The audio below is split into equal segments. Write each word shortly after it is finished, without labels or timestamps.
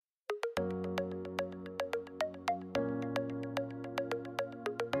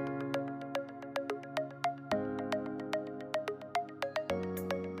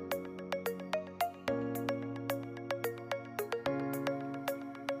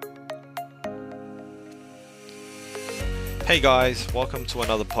Hey guys, welcome to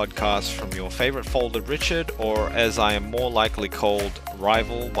another podcast from your favorite folded Richard, or as I am more likely called,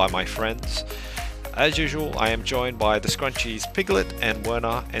 Rival by my friends. As usual, I am joined by the Scrunchies Piglet and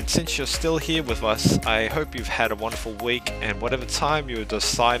Werner, and since you're still here with us, I hope you've had a wonderful week, and whatever time you're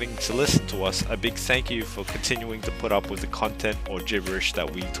deciding to listen to us, a big thank you for continuing to put up with the content or gibberish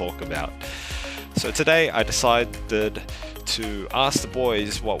that we talk about. So today I decided to ask the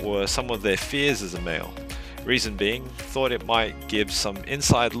boys what were some of their fears as a male. Reason being, thought it might give some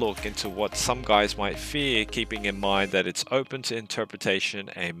inside look into what some guys might fear, keeping in mind that it's open to interpretation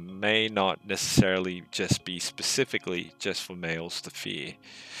and may not necessarily just be specifically just for males to fear.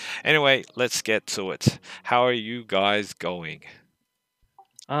 Anyway, let's get to it. How are you guys going?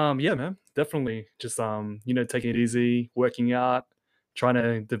 Yeah, man, definitely. Just taking it easy, working out,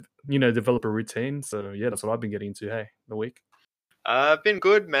 trying to develop a routine. So yeah, that's what I've been getting into. Hey, the week. Been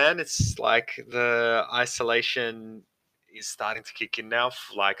good, man. It's like the isolation is starting to kick in now.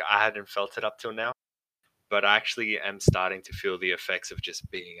 Like I hadn't felt it up till now, but I actually am starting to feel the effects of just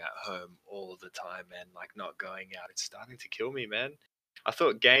being at home all the time and like not going out. It's starting to kill me, man. I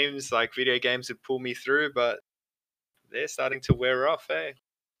thought games like video games would pull me through, but they're starting to wear off, eh?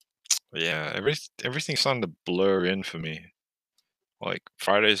 Yeah, everything's starting to blur in for me. Like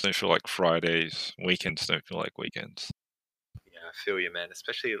Fridays don't feel like Fridays, weekends don't feel like weekends. Yeah, I feel you, man.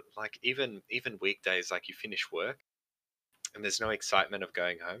 Especially like even weekdays, like you finish work and there's no excitement of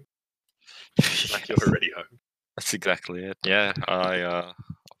going home. Like you're Yes, already home. that's exactly it. Yeah,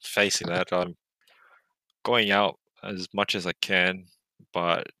 facing that. I'm going out as much as I can,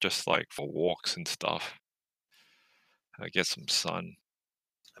 but just like for walks and stuff. I get some sun.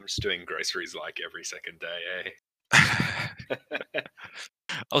 I'm just doing groceries like every second day, I eh?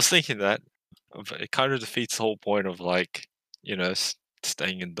 was thinking that but it kind of defeats the whole point of like,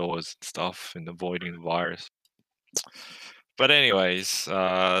 staying indoors and stuff and avoiding the virus. But anyways,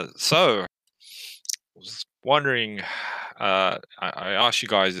 so was wondering, I asked you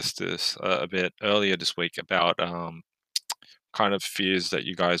guys this a bit earlier this week about kind of fears that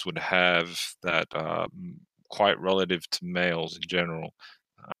you guys would have that quite relative to males in general.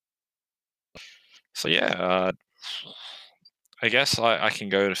 Uh, so yeah, I guess I can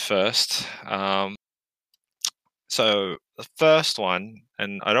go first. So the first one,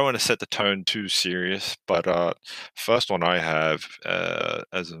 and I don't want to set the tone too serious, but first one I have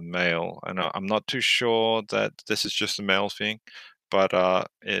as a male, and I'm not too sure that this is just a male thing, but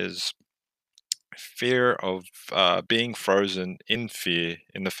is fear of being frozen in fear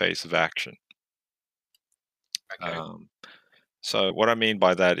in the face of action. Okay. Um, so what I mean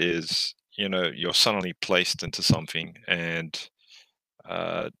by that is, you're suddenly placed into something and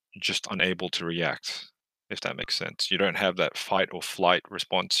uh, just unable to react, if that makes sense. You don't have that fight or flight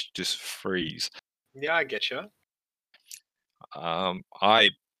response, you just freeze. Yeah, I get you. Um, I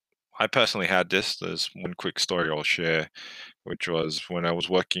I personally had this. There's one quick story I'll share, which was when I was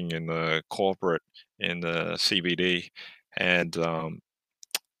working in the corporate in the CBD, and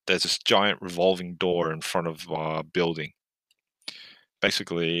there's this giant revolving door in front of our building.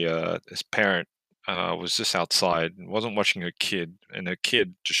 Basically, this parent was just outside and wasn't watching her kid, and her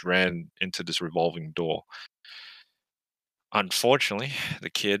kid just ran into this revolving door. Unfortunately,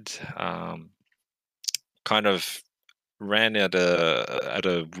 the kid kind of ran at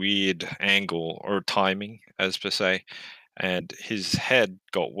a weird angle or timing, as per se, and his head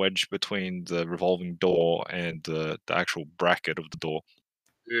got wedged between the revolving door and the actual bracket of the door.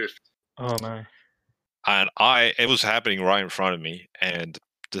 Oof. Oh no. And it was happening right in front of me, and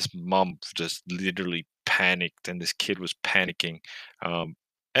this mum just literally panicked, and this kid was panicking, um,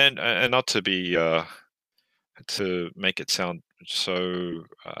 and not to be to make it sound so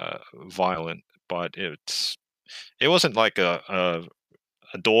violent, but it wasn't like a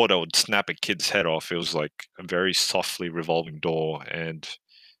door that would snap a kid's head off. It was like a very softly revolving door, and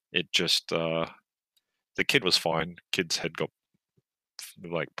it just the kid was fine. Kid's head got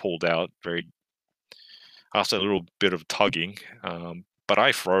like pulled out very after a little bit of tugging. But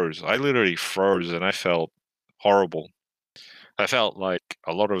I froze. I literally froze, and I felt horrible. I felt like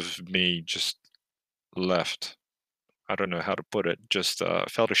a lot of me just left. I don't know how to put it. Just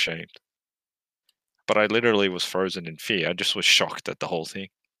felt ashamed. But I literally was frozen in fear. I just was shocked at the whole thing.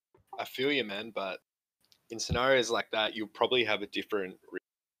 I feel you, man. But in scenarios like that, you'll probably have a different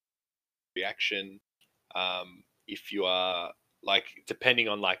reaction. If you are like depending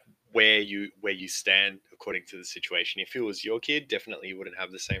on like where you stand according to the situation. If it was your kid, definitely you wouldn't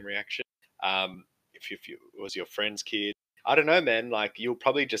have the same reaction. If it was your friend's kid, I don't know, man. Like you're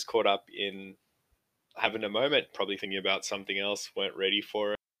probably just caught up in having a moment, probably thinking about something else, weren't ready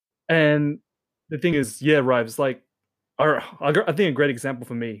for it. And the thing is, yeah, right. It's like Or I think a great example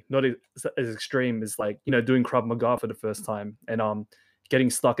for me, not as extreme, is like doing Krav Maga for the first time and getting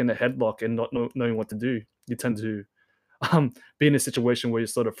stuck in a headlock and not knowing what to do. You tend to be in a situation where you're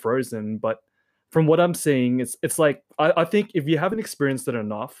sort of frozen. But from what I'm seeing, it's like I think if you haven't experienced it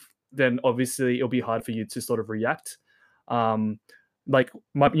enough, then obviously it'll be hard for you to sort of react. Um, like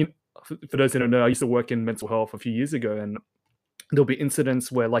for those who don't know, I used to work in mental health a few years ago, and there'll be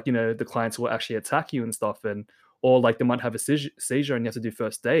incidents where like the clients will actually attack you and stuff, and or like they might have a seizure and you have to do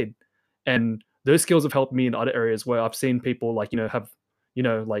first aid, and those skills have helped me in other areas where I've seen people like have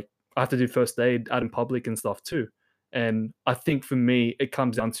like I have to do first aid out in public and stuff too. And I think for me it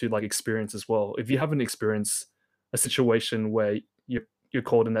comes down to like experience as well. If you haven't experienced a situation where you're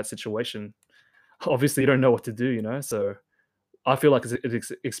caught in that situation, obviously you don't know what to do, so I feel like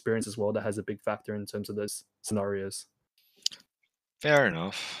it's experience as well that has a big factor in terms of those scenarios. Fair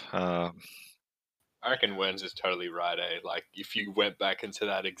enough. I reckon Werns is totally right. Like if you went back into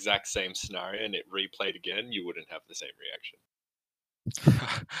that exact same scenario and it replayed again, you wouldn't have the same reaction.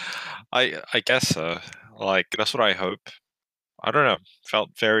 I guess so. Like that's what I hope. I don't know.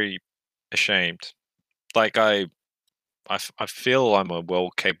 Felt very ashamed. Like I feel I'm a well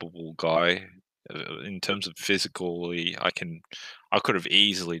capable guy in terms of physically. I could have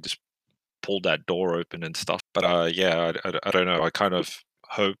easily just pulled that door open and stuff. But yeah, I don't know. I kind of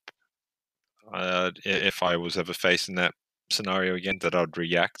hope if I was ever facing that scenario again that I'd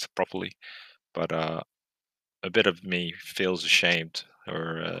react properly. But a bit of me feels ashamed,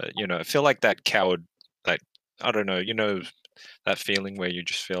 or I feel like that coward. That I don't know. That feeling where you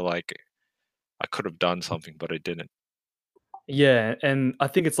just feel like I could have done something, but I didn't. Yeah, and I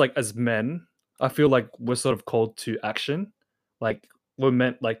think it's like as men, I feel like we're sort of called to action. Like we're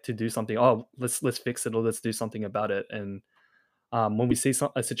meant like to do something. Oh, let's fix it or let's do something about it. And when we see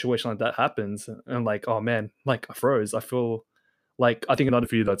a situation like that happens, and like, oh man, like I froze. I feel like I think another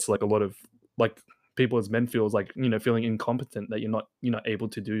for you that's like a lot of like people as men feels like feeling incompetent that you're not able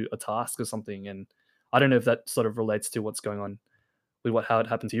to do a task or something. And I don't know if that sort of relates to what's going on with how it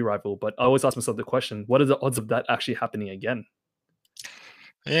happened to you, rival. But I always ask myself the question: what are the odds of that actually happening again?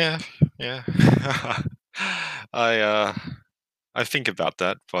 Yeah, yeah. I I think about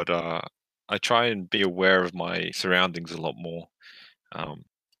that, but I try and be aware of my surroundings a lot more. Um,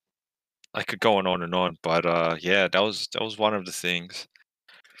 I could go on and on, but yeah, that was one of the things.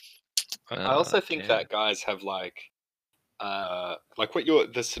 I also think Yeah, that guys have like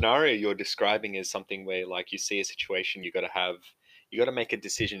what the scenario you're describing is something where like you see a situation, you got to make a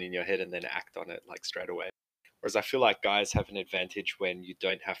decision in your head and then act on it like straight away. Whereas I feel like guys have an advantage when you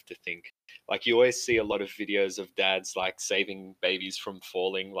don't have to think. Like you always see a lot of videos of dads like saving babies from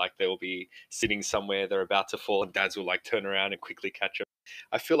falling. Like they'll be sitting somewhere, they're about to fall, and dads will like turn around and quickly catch them.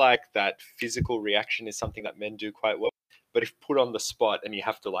 I feel like that physical reaction is something that men do quite well. But if put on the spot and you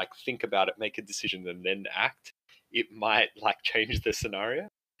have to like think about it, make a decision, and then act, it might like change the scenario.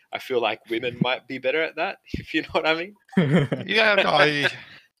 I feel like women might be better at that, if you know what I mean. yeah. No,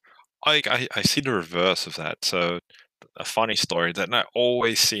 I see the reverse of that. So a funny story that I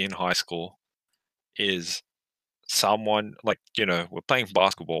always see in high school is someone like we're playing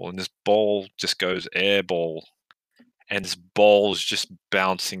basketball and this ball just goes air ball, and this ball's just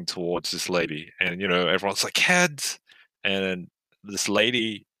bouncing towards this lady, and everyone's like heads, and this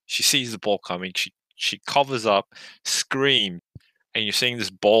lady, she sees the ball coming, she covers up, screams, and you're seeing this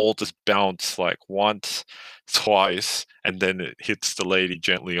ball just bounce like once, twice, and then it hits the lady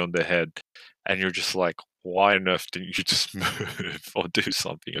gently on the head, and you're just like, why on earth didn't you just move or do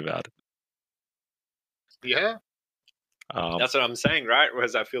something about it? Yeah, um that's what I'm saying, right?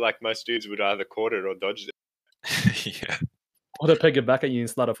 Whereas I feel like most dudes would either caught it or dodged yeah, Or they peg it back at you and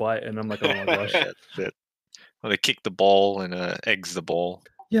start a fight, and I'm like, oh my gosh. it. that's it. Well, they kick the ball and eggs the ball.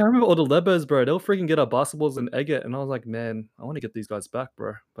 Yeah, I remember all the Lebos, bro. They'll freaking get our basketballs and egg it, and I was like, man, I want to get these guys back,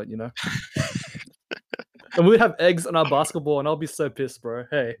 bro. But and we'd have eggs on our basketball, and I'll be so pissed, bro.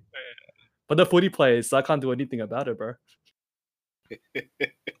 Hey, but they're footy players, so I can't do anything about it, bro.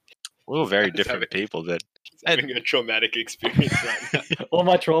 We were very He's different people then. having a traumatic experience right now. All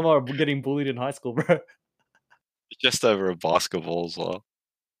my trauma are getting bullied in high school, bro. Just over a basketball as well.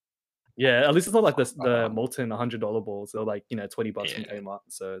 Yeah, at least it's not like the molten $100 balls. They're like $20 from Yeah. Kmart,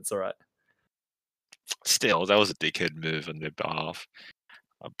 so it's all right. Still, that was a dickhead move on their behalf.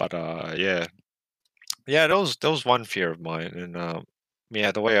 But yeah, that was one fear of mine, and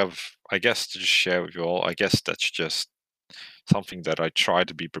yeah, the way I guess to just share with you all, I guess that's just something that I try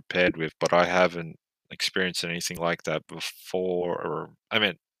to be prepared with, but I haven't experienced anything like that before, or I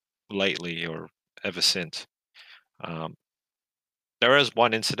mean, lately or ever since. Um, there is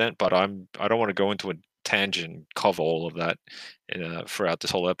one incident, but I don't want to go into a tangent, cover all of that throughout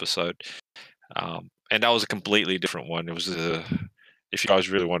this whole episode. And that was a completely different one. It was if you guys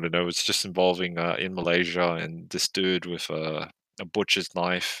really want to know, it's just involving in Malaysia and this dude with a butcher's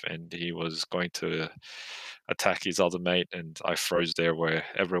knife, and he was going to attack his other mate, and I froze there where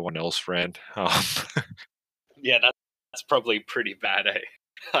everyone else ran. Yeah, that's probably pretty bad, eh?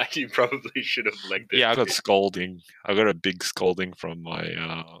 Like, you probably should have legged it. Yeah, I got scolding. I got a big scolding from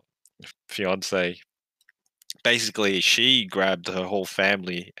my fiance. Basically, she grabbed her whole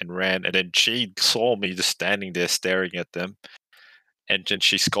family and ran, and then she saw me just standing there staring at them, and then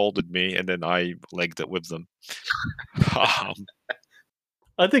she scolded me, and then I legged it with them.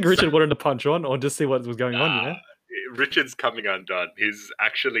 I think Richard wanted to punch on or just see what was going on, you know? Richard's coming undone. He's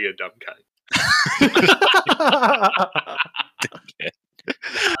actually a dumb cunt.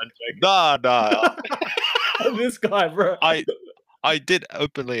 Nah. This guy, bro. I did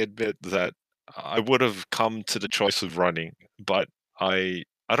openly admit that I would have come to the choice of running, but I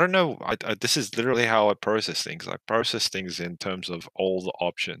don't know. This is literally how I process things. I process things in terms of all the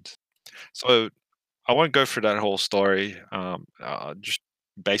options. So I won't go through that whole story. Just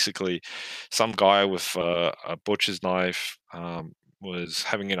basically, some guy with a butcher's knife was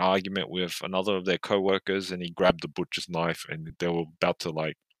having an argument with another of their co-workers, and he grabbed the butcher's knife, and they were about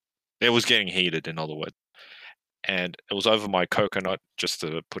to it was getting heated, in other words. And it was over my coconut, just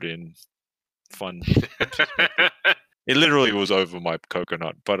to put in fun. It literally was over my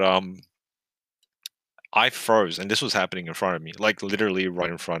coconut, but I froze, and this was happening in front of me, like literally right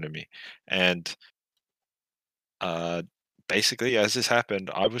in front of me. And basically, as this happened,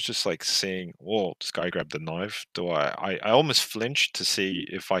 I was just like seeing, whoa, this guy grabbed the knife. I almost flinched to see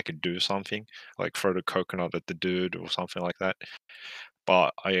if I could do something, like throw the coconut at the dude or something like that.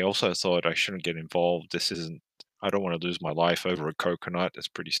 But I also thought I shouldn't get involved. I don't want to lose my life over a coconut. It's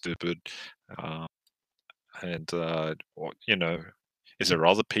pretty stupid. You know, is there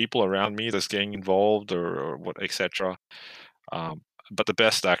other people around me that's getting involved or what, etc. But the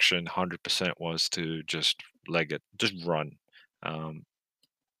best action, 100%, was to just leg it, just run.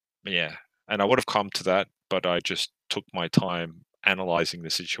 Yeah, and I would have come to that, but I just took my time analyzing the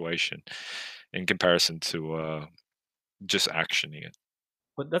situation in comparison to just actioning it.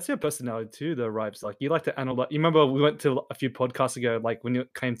 But that's your personality too, though, Ripes. Like, you like to analyze. You remember we went to a few podcasts ago, like when it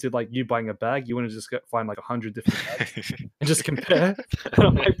came to like you buying a bag, you want to just find like 100 different bags and just compare. And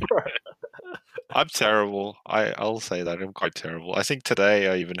I'm like, bro. I'm terrible. I'll say that I'm quite terrible. I think today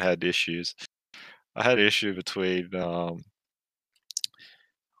I even had issues. I had an issue between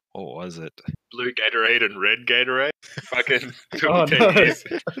what was it? Blue Gatorade and red Gatorade. Fucking Oh, no.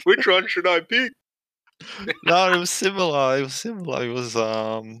 Which one should I pick? No, it was similar. It was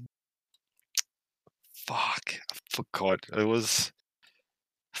fuck, I forgot. It was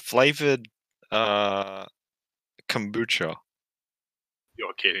flavored kombucha.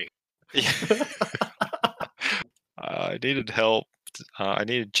 You're kidding. Yeah. I needed help. I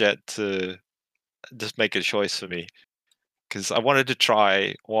needed Jet to just make a choice for me, because I wanted to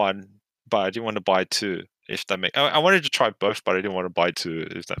try one, but I didn't want to buy two. If that I wanted to try both, but I didn't want to buy two.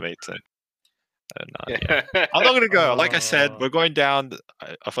 If that made sense. And, yeah. I'm not gonna go. Like I said, we're going down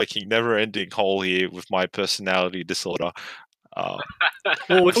a fucking never-ending hole here with my personality disorder. Well,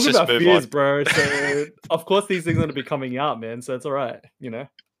 we're talking about fears, bro. So of course these things are gonna be coming out, man. So it's all right, you know.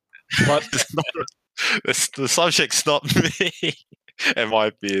 But the subject's not me and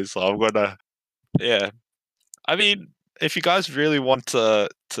my fears, so I'm gonna. Yeah, I mean, if you guys really want to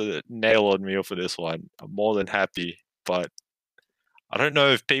nail on me for this one, I'm more than happy. But I don't know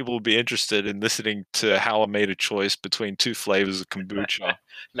if people will be interested in listening to how I made a choice between two flavors of kombucha.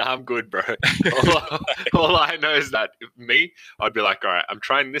 Nah, I'm good, bro. All I know is that I'd be like, all right, I'm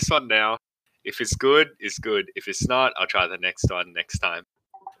trying this one now. If it's good, it's good. If it's not, I'll try the next one next time.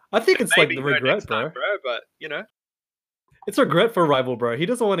 I think it's like the regret, bro. But you know, it's regret for Rival, bro. He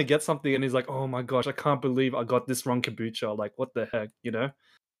doesn't want to get something, and he's like, "Oh my gosh, I can't believe I got this wrong kombucha." Like, what the heck, you know?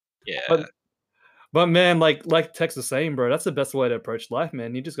 Yeah. But man, like Tex was saying, bro, that's the best way to approach life,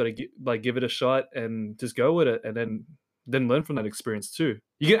 man. You just got to give it a shot and just go with it, and then learn from that experience too.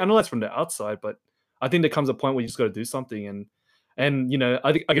 You can analyze from the outside, but I think there comes a point where you just got to do something, and you know,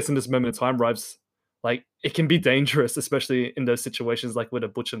 I guess in this moment of time, Rives, like it can be dangerous, especially in those situations, like with a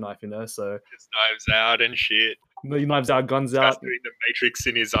butcher knife, you know. So just knives out and shit. Knives out, guns out. Doing the Matrix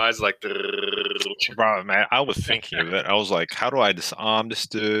in his eyes, like. Bro, man, I was thinking of it. I was like, how do I disarm this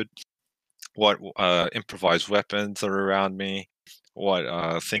dude? What improvised weapons are around me?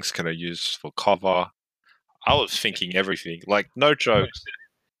 What things can I use for cover? I was thinking everything, like no jokes,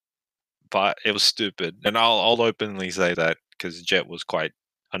 but it was stupid. And I'll openly say that because Jet was quite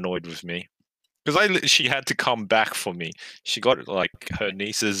annoyed with me. because she had to come back for me. She got like her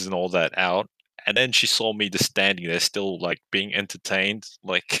nieces and all that out, and then she saw me just standing there, still like being entertained.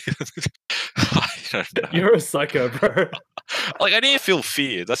 Like I don't know. You're a psycho, bro. Like I didn't feel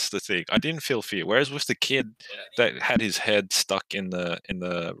fear. That's the thing. I didn't feel fear. Whereas with the kid that had his head stuck in the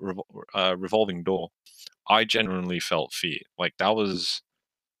revolving door, I genuinely felt fear. Like that was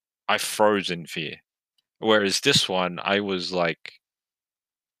I froze in fear. Whereas this one, I was like,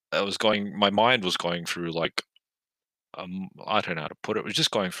 my mind was going through like, I don't know how to put it. It was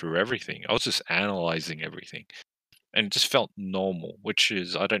just going through everything. I was just analyzing everything, and it just felt normal. Which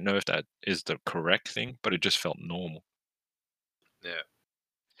is, I don't know if that is the correct thing, but it just felt normal. Yeah.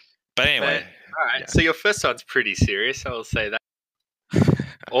 But anyway, Man, all right. yeah. So your first one's pretty serious. I will say that.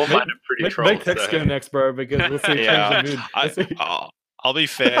 All mine are pretty Make trolls. Tex So. go next, bro, because we'll see. Yeah, Change the mood. We'll see. I'll be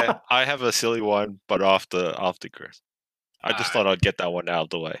fair. I have a silly one, but after Chris, I just thought I'd get that one out of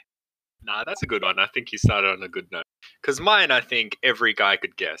the way. Nah, that's a good one. I think you started on a good note. Because mine, I think every guy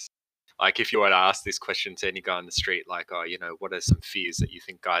could guess. Like, if you were to ask this question to any guy on the street, like, oh, you know, what are some fears that you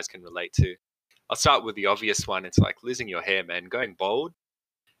think guys can relate to? I'll start with the obvious one. It's like losing your hair, man. Going bald.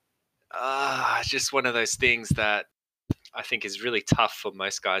 It's just one of those things that I think is really tough for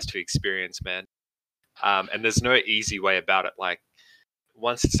most guys to experience, man. And there's no easy way about it. Like,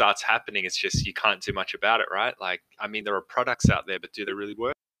 once it starts happening, it's just you can't do much about it, right? Like, I mean, there are products out there, but do they really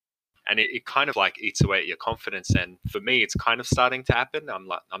work? And it kind of like eats away at your confidence. And for me, it's kind of starting to happen. I'm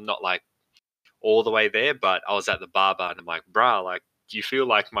not like all the way there, but I was at the barber and I'm like, bruh, like, do you feel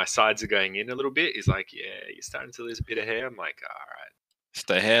like my sides are going in a little bit? He's like, yeah, you're starting to lose a bit of hair. I'm like, all right. It's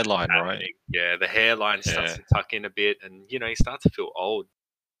the hairline, right? Yeah, the hairline starts to tuck in a bit, and you know, you start to feel old.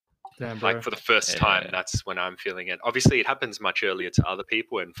 Damn, bro. Like for the first time, that's when I'm feeling it. Obviously, it happens much earlier to other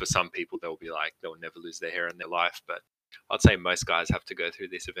people, and for some people, they'll be like, they'll never lose their hair in their life. But I'd say most guys have to go through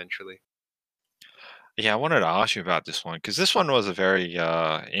this eventually. Yeah, I wanted to ask you about this one because this one was a very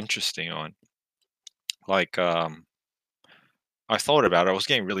interesting one. Like, I thought about it. I was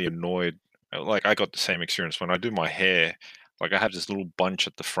getting really annoyed. Like, I got the same experience when I do my hair. Like, I have this little bunch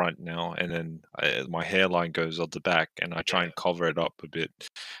at the front now, and then my hairline goes on the back, and I try and cover it up a bit.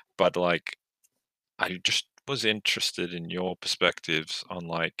 But like, I just was interested in your perspectives on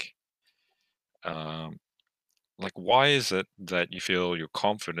um, like why is it that you feel your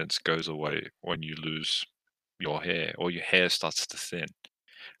confidence goes away when you lose your hair or your hair starts to thin?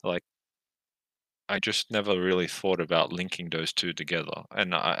 Like, I just never really thought about linking those two together.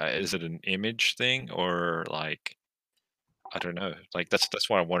 And is it an image thing or like I don't know. Like that's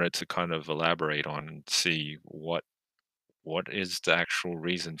what I wanted to kind of elaborate on and see what is the actual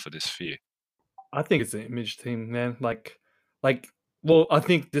reason for this fear. I think it's an image thing, man. Well, I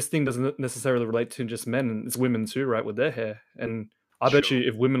think this thing doesn't necessarily relate to just men. It's women too, right, with their hair. And I bet you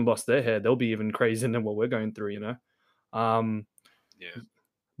if women lost their hair, they'll be even crazier than what we're going through, you know? Yeah.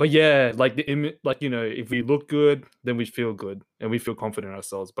 But yeah, like the image, like, you know, if we look good, then we feel good and we feel confident in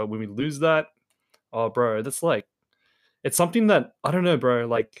ourselves. But when we lose that, oh, bro, that's like, it's something that, I don't know, bro,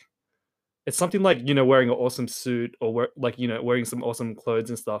 like, it's something like, you know, wearing an awesome suit or like, you know, wearing some awesome clothes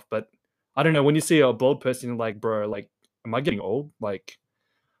and stuff. But I don't know, when you see a bald person, you're like, bro, like, am I getting old? Like,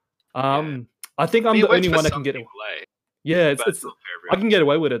 I think I'm the only one that can get it. Yeah, it's I can get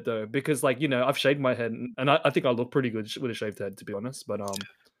away with it though, because like, you know, I've shaved my head and I think I look pretty good with a shaved head, to be honest. But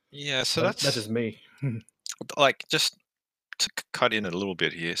yeah, so that's just me. Like, just to cut in a little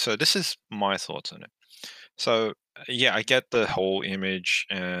bit here. So this is my thoughts on it. So yeah, I get the whole image,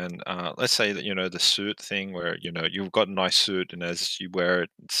 and let's say that, you know, the suit thing where, you know, you've got a nice suit, and as you wear it,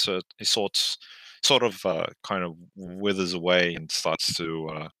 so it sort of kind of withers away and starts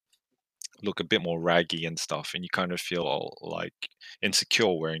to look a bit more raggy and stuff, and you kind of feel like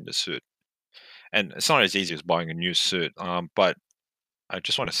insecure wearing the suit. And it's not as easy as buying a new suit. But I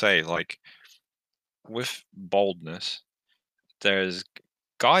just want to say, like, with boldness, there's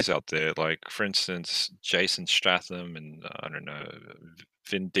guys out there, like for instance, Jason Statham and I don't know,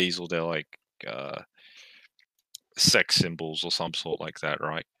 Vin Diesel. They're like uh, sex symbols or some sort like that,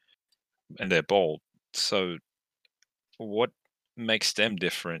 right? And they're bold. So, what makes them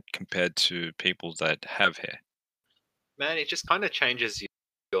different compared to people that have hair? Man, it just kind of changes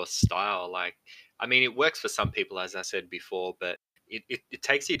your style. Like, I mean, it works for some people, as I said before, but it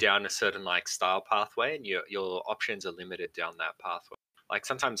takes you down a certain like style pathway, and your options are limited down that pathway. Like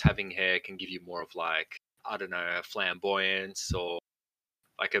sometimes having hair can give you more of like, I don't know, flamboyance or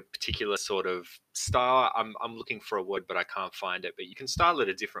like a particular sort of style. I'm looking for a word, but I can't find it. But you can style it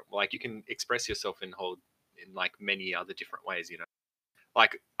a different, like you can express yourself in like many other different ways. You know,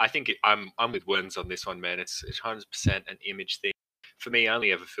 like I think I'm with Werns on this one, man. It's 100% an image thing. for me, I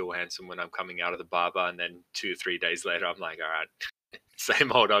only ever feel handsome when I'm coming out of the barber, and then 2 or 3 days later, I'm like, all right,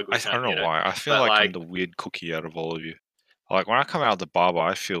 same old ugly. I don't know why. I feel But, like I'm like- the weird cookie out of all of you. Like when I come out of the barber,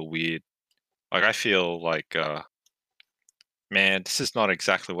 I feel weird. Like I feel like, man, this is not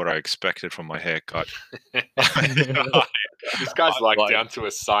exactly what I expected from my haircut. This guy's I'm like like- down to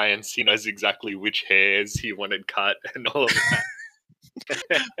a science. He knows exactly which hairs he wanted cut and all of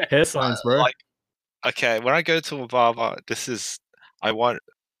that. Hair science, bro. Like, okay, when I go to a barber, I want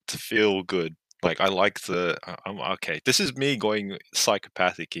to feel good. Like I like I'm okay. This is me going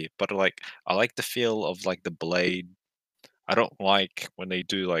psychopathic here, but like I like the feel of like the blade. I don't like when they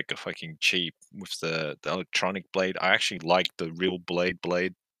do like a fucking cheap with the electronic blade. I actually like the real blade.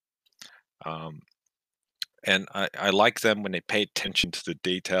 Um, and I like them when they pay attention to the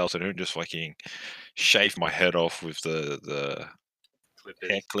details. I don't just fucking shave my head off with the hair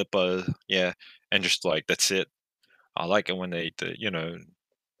Clippers. clipper, yeah, and just like that's it. I like it when they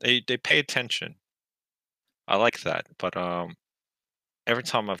they pay attention. I like that, but every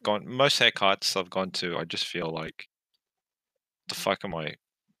time most haircuts I've gone to, I just feel like, the fuck am I?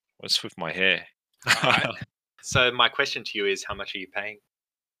 What's with my hair? Alright. So my question to you is, how much are you paying?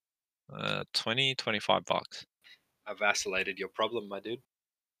 25 bucks. I vacillated your problem, my dude.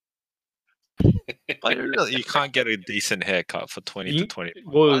 Like really, you can't get a decent haircut for 20 to You- 20.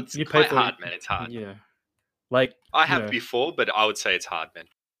 Well, It's you pay quite for hard, man. It's hard. Yeah, like I you have know, before, but I would say it's hard, man.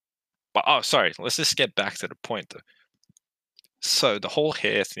 But oh, sorry. Let's just get back to the point though. So the whole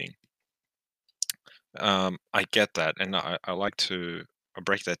hair thing, I get that, and I like to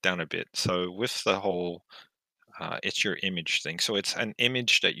break that down a bit. So with the whole, it's your image thing. So it's an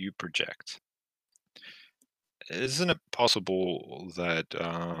image that you project. Isn't it possible that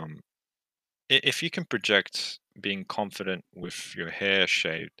if you can project being confident with your hair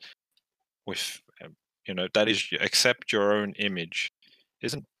shaved, with that is accept your own image,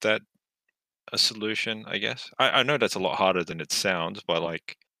 isn't that a solution? I guess I know that's a lot harder than it sounds, but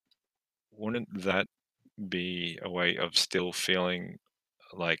like, wouldn't that be a way of still feeling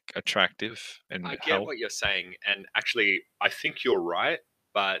like attractive and I get help? what you're saying, and actually, I think you're right.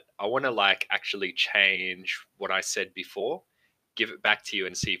 But I want to like actually change what I said before, give it back to you,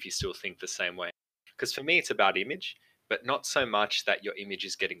 and see if you still think the same way. Because for me, it's about image, but not so much that your image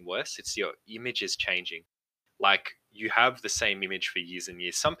is getting worse. It's your image is changing. Like you have the same image for years and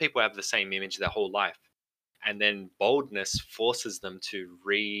years. Some people have the same image their whole life. And then boldness forces them to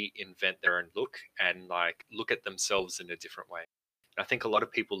reinvent their own look and like look at themselves in a different way. I think a lot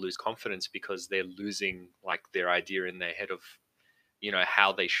of people lose confidence because they're losing like their idea in their head of,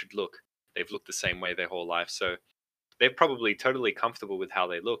 how they should look. They've looked the same way their whole life. So they're probably totally comfortable with how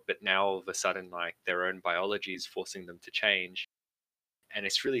they look, but now all of a sudden, like their own biology is forcing them to change. And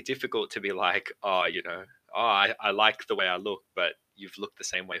it's really difficult to be like, I like the way I look, but you've looked the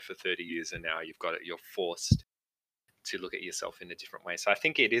same way for 30 years and now you're forced to look at yourself in a different way. So I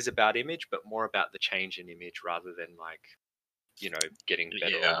think it is about image, but more about the change in image rather than like, getting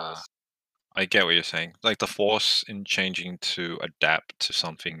better or Yeah. worse. I get what you're saying. Like the force in changing to adapt to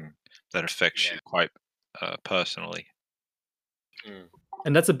something that affects Yeah. you quite personally.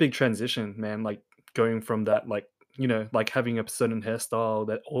 and that's a big transition, man. Like going from that, like like having a certain hairstyle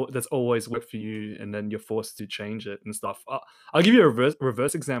that's always worked for you, and then you're forced to change it and stuff. I'll give you a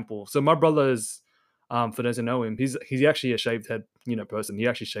reverse example. So my brother's, for those who know him, he's actually a shaved head, person. He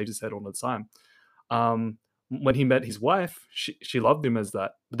actually shaves his head all the time. When he met his wife, she loved him as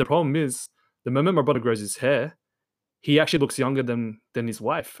that. But the problem is, the moment my brother grows his hair, he actually looks younger than his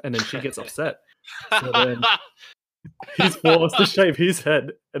wife, and then she gets upset. So then he's forced to shave his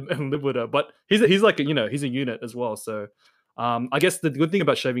head and live with her. But he's like he's a unit as well. So I guess the good thing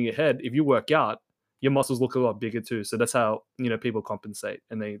about shaving your head, if you work out, your muscles look a lot bigger too. So that's how people compensate,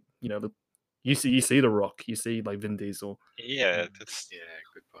 and they you see The Rock, you see like Vin Diesel. Yeah, that's. Yeah,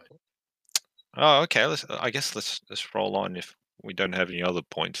 good point. Oh, okay. Let's roll on if we don't have any other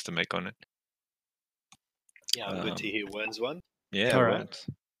points to make on it. Yeah, I'm good to hear Wern's one. Yeah, All right. right.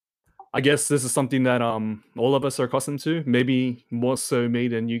 I guess this is something that all of us are accustomed to. Maybe more so me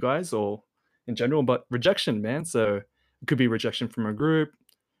than you guys, or in general. But rejection, man. So it could be rejection from a group,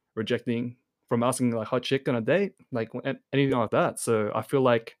 rejecting from asking like hot chick on a date, like anything like that. So I feel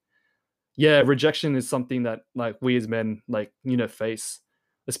like, yeah, rejection is something that like we as men like face,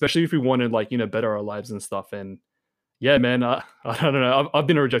 especially if we want to like better our lives and stuff. And yeah, man, I don't know. I've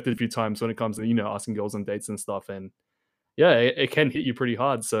been rejected a few times when it comes to asking girls on dates and stuff. And yeah, it can hit you pretty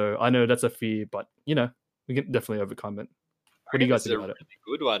hard. So I know that's a fear, but we can definitely overcome it. What do you guys think about it? That's a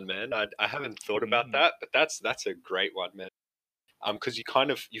really good one, man. I haven't thought about Mm. that, but that's a great one, man. Because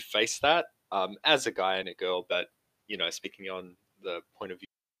you face that as a guy and a girl, but speaking on the point of view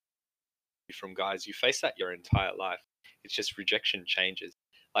from guys, you face that your entire life. It's just rejection changes.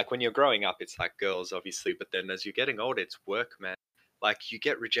 Like when you're growing up, it's like girls, obviously, but then as you're getting older, it's work, man. Like you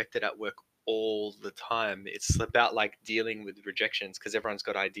get rejected at work all the time. It's about like dealing with rejections because everyone's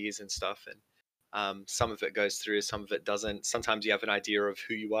got ideas and stuff, and some of it goes through, some of it doesn't. Sometimes you have an idea of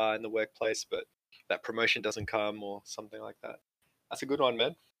who you are in the workplace, but that promotion doesn't come or something like that. That's a good one,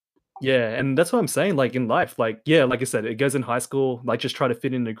 man. Yeah, and that's what I'm saying. Like in life, like yeah, like I said, it goes in high school. Like just try to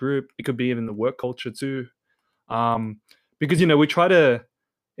fit in a group. It could be even the work culture too. Um, because we try to,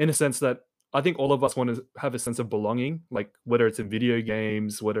 in a sense that I think all of us want to have a sense of belonging. Like whether it's in video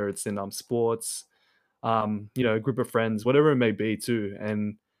games, whether it's in sports, a group of friends, whatever it may be too.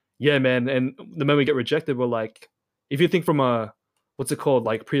 And yeah, man. And the moment we get rejected, we're like, if you think from a what's it called,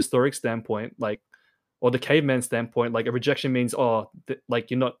 like prehistoric standpoint, like or the caveman standpoint, like a rejection means like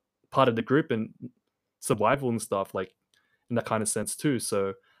you're not part of the group and survival and stuff, like in that kind of sense too.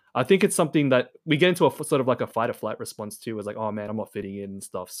 So I think it's something that we get into a sort of like a fight or flight response too. It's like, oh man, I'm not fitting in and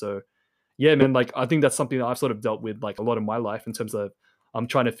stuff. So yeah, man, like I think that's something that I've sort of dealt with like a lot of my life in terms of I'm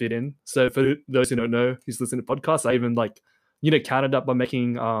trying to fit in. So for those who don't know who's listening to podcasts, I even like counted up by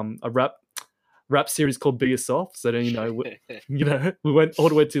making a rap series called Be Yourself. So then we went all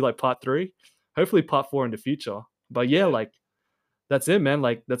the way to like part 3, hopefully part 4 in the future. But yeah, like that's it, man.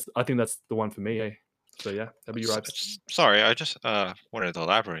 Like I think that's the one for me. Eh? So yeah, that'd be right. Sorry, I just wanted to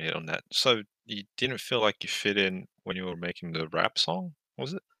elaborate on that. So you didn't feel like you fit in when you were making the rap song,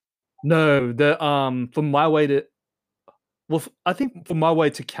 was it? No, the from my way to I think for my way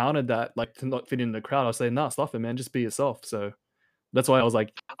to counter that, like to not fit in the crowd, I was saying, nah, stuff it, man, just be yourself. So that's why I was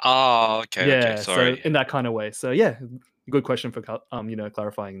like, Oh, okay, yeah, so sorry. in that kind of way. So yeah, good question for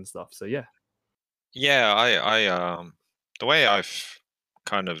clarifying and stuff. So yeah. Yeah, the way I've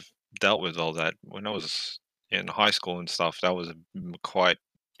kind of dealt with all that when I was in high school and stuff, that was quite,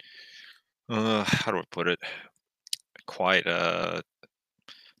 how do I put it? Quite a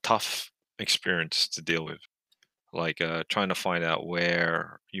tough experience to deal with. Like trying to find out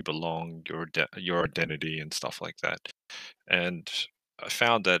where you belong, your identity and stuff like that. And I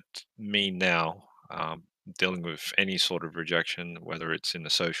found that me now, dealing with any sort of rejection, whether it's in a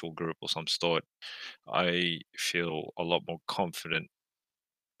social group or some sort, I feel a lot more confident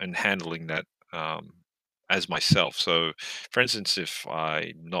in handling that as myself. So, for instance, if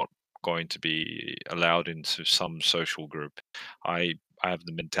I'm not going to be allowed into some social group, I have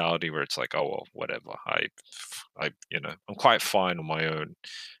the mentality where it's like, oh well, whatever. I'm quite fine on my own.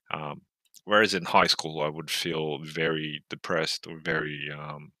 Um, Whereas in high school, I would feel very depressed or very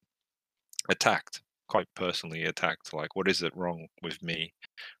attacked, quite personally attacked. Like, what is it wrong with me?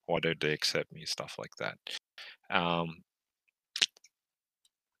 Why don't they accept me? Stuff like that. Um,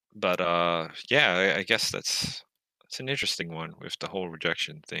 but yeah, I guess that's an interesting one with the whole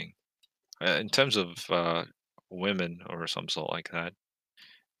rejection thing. In terms of women or some sort like that,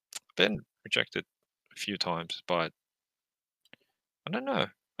 been rejected a few times, but I don't know.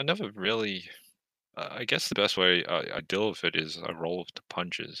 I never really. I guess the best way I deal with it is I roll with the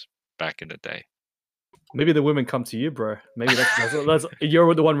punches back in the day. Maybe the women come to you, bro. Maybe that's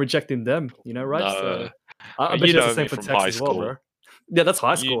you're the one rejecting them, right? So No, I bet you you that's the know same me for from Tex high as well, bro. school. Yeah, that's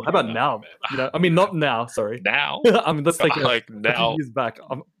high You school. How about know, now? man. I mean, not now. Sorry. now, I mean, let's take like a few now, years back.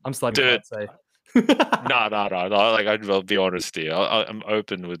 I'm starting dude. to say. No, no, no, no. Like I'll be honest here. I'm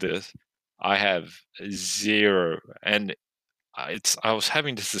open with this. I have zero, and I was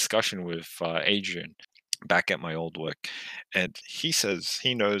having this discussion with Adrian back at my old work, and he says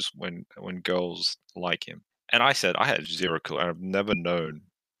he knows when girls like him, and I said I had zero clue. I've never known,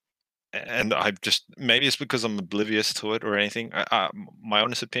 and I just maybe it's because I'm oblivious to it or anything. My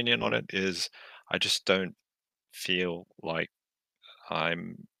honest opinion on it is I just don't feel like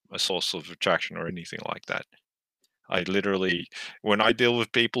I'm a source of attraction or anything like that. I literally, when I deal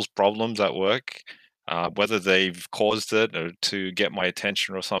with people's problems at work, whether they've caused it or to get my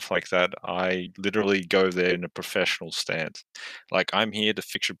attention or something like that, I literally go there in a professional stance. Like, I'm here to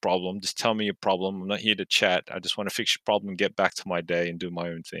fix your problem. Just tell me your problem. I'm not here to chat. I just want to fix your problem and get back to my day and do my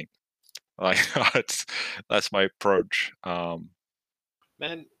own thing. Like, that's my approach.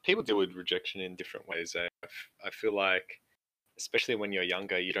 Man, people deal with rejection in different ways. I feel like, especially when you're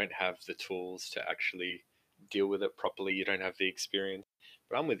younger, you don't have the tools to actually deal with it properly. You don't have the experience.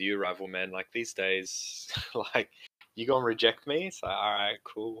 But I'm with you, rival man. Like these days, like you go and reject me. It's like, all right,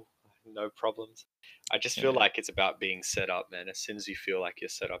 cool, no problems. I just feel Yeah. like it's about being set up, man. As soon as you feel like you're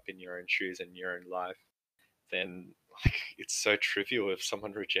set up in your own shoes and your own life, then like it's so trivial if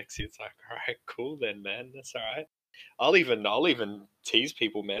someone rejects you. It's like, all right, cool then, man. That's all right. I'll even tease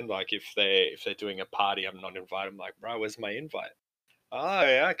people, man. Like if they're doing a party, I'm not invited. I'm like, bro, where's my invite? Oh,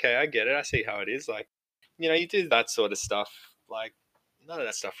 yeah, okay, I get it. I see how it is. Like, you do that sort of stuff. Like, none of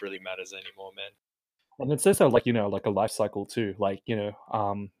that stuff really matters anymore, man. And it's also like, like a life cycle too. Like,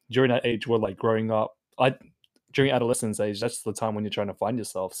 during that age where like growing up, during adolescence age, that's the time when you're trying to find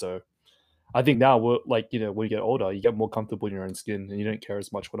yourself. So I think now we're like, when you get older, you get more comfortable in your own skin and you don't care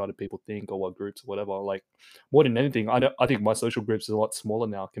as much what other people think or what groups or whatever. Like more than anything, I think my social groups is a lot smaller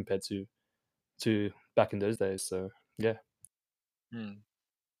now compared to back in those days. So yeah. Hmm.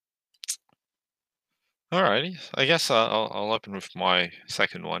 Alrighty, I guess I'll open with my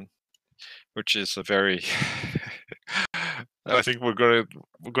second one, which is a very. I think we're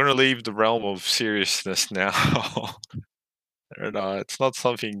gonna leave the realm of seriousness now, and it's not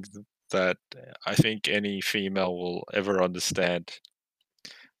something that I think any female will ever understand,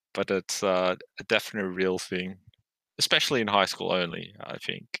 but it's a definite real thing, especially in high school only. I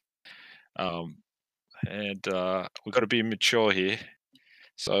think, um, and we've got to be mature here.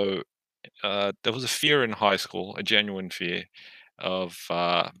 So there was a fear in high school, a genuine fear of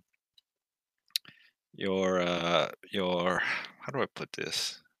your how do I put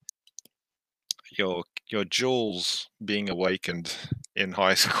this? Your jewels being awakened in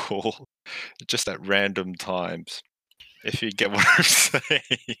high school, just at random times. If you get what I'm saying.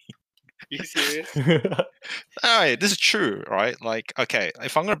 You serious? All right, this is true, right? Like, okay,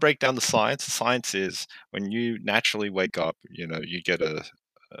 if I'm going to break down the science is when you naturally wake up, you get a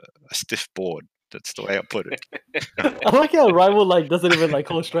stiff board. That's the way I put it. I like how Rival like doesn't even like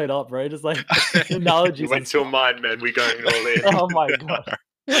call straight up, right? Just like analogies. You went and to a stuff. mind, man. We're going all in. Oh my god.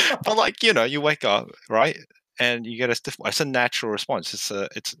 But like, you wake up, right? And you get a stiff. It's a natural response.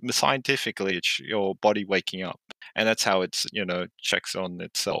 It's scientifically, it's your body waking up, and that's how it's checks on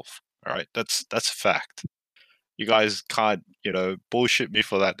itself. All right, that's a fact. You guys can't bullshit me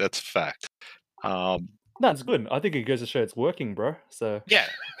for that. That's a fact. That's good. I think it goes to show it's working, bro. So Yeah,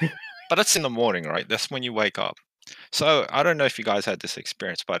 but that's in the morning, right? That's when you wake up. So I don't know if you guys had this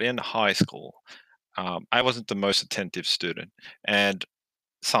experience, but in high school, I wasn't the most attentive student, and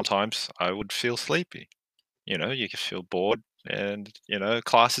sometimes I would feel sleepy. You could feel bored, and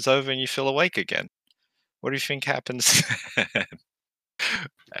class is over, and you feel awake again. What do you think happens?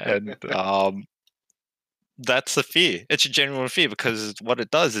 And that's a fear. It's a genuine fear because what it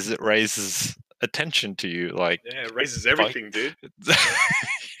does is it raises attention to you. Like, Yeah, it raises everything, dude.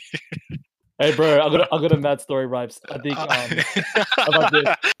 hey, bro, I got a mad story, Ripes. I think about this.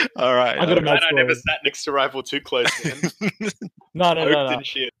 All right. I got a mad I never story. sat next to Rival too close, man. No. Hoped and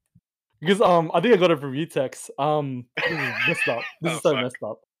shit. Because I think I got it from you, Tex. This is messed up. This Oh, is so fuck. messed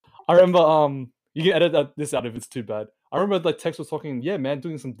up. I remember you can edit this out if it's too bad. I remember like Tex was talking, yeah, man,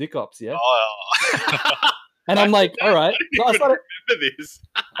 doing some dick ups, yeah. Oh. And I'm like, all right. So I started, remember this.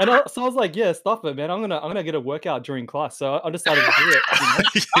 so I was like, yeah, stop it, man. I'm gonna get a workout during class. So I decided to do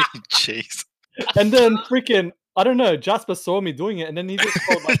it. Jeez. And then freaking, I don't know, Jasper saw me doing it, and then he just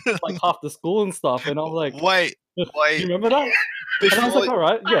told like half the school and stuff. And I was like, wait. do you remember that? And I was like, all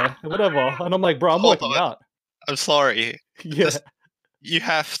right, yeah, whatever. And I'm like, bro, I'm Hold working on. out. I'm sorry. Yeah. You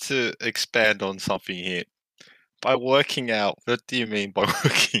have to expand on something here. By working out, what do you mean by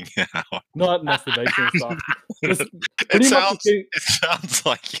working out? Not masturbation stuff. It sounds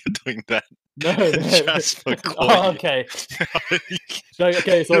like you're doing that. No. Just for okay.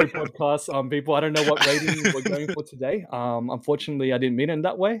 Okay, sorry, podcast. People, I don't know what rating we're going for today. Unfortunately, I didn't mean it in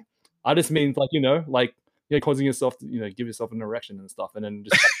that way. I just mean causing yourself to, give yourself an erection and stuff, and then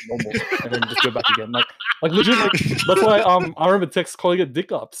just back to normal, and then just go back again. Like legit. That's why I remember Tex calling it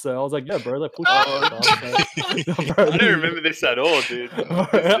dick up. So I was like, yeah, bro, like push. I don't remember this at all, dude. This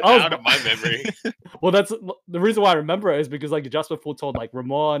is out of my memory. Well, that's the reason why I remember it is because like just before told like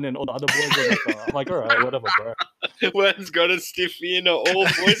Ramon and all the other boys were like, I'm like, all right, whatever, bro. One's got a stiffy in an all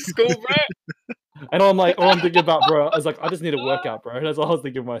boys school, bro. And I'm like, all I'm thinking about, bro, I was like, I just need a workout, bro. That's all I was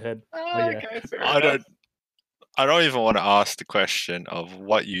thinking in my head. Okay, fair enough. I don't even want to ask the question of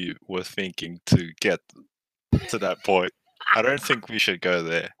what you were thinking to get to that point. I don't think we should go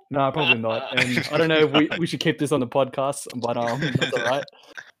there. No, probably not. And I don't know if we should keep this on the podcast, but that's all right.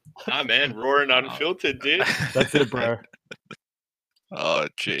 Ah, man, raw and unfiltered, dude. That's it, bro. Oh,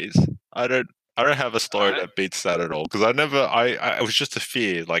 jeez. I don't have a story that beats that at all because I was just a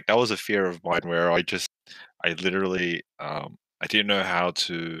fear. Like that was a fear of mine where I literally I didn't know how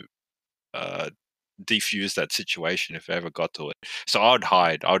to defuse that situation if I ever got to it. So I would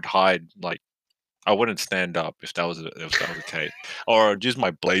hide. Like I wouldn't stand up if that was the case, or I'd use my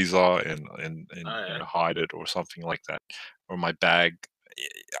blazer and hide it or something like that, or my bag.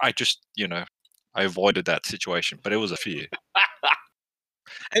 I just I avoided that situation, but it was a fear.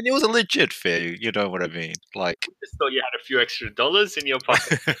 And it was a legit fear. You know what I mean? Like, Just thought you had a few extra dollars in your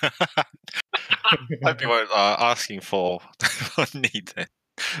pocket. hope you weren't asking for need there.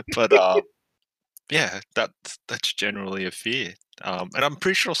 But yeah, that's generally a fear. And I'm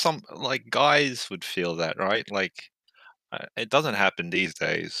pretty sure some like guys would feel that, right? Like, it doesn't happen these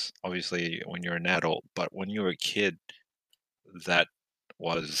days, obviously, when you're an adult. But when you were a kid, that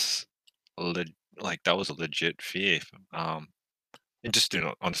was like that was a legit fear. You just do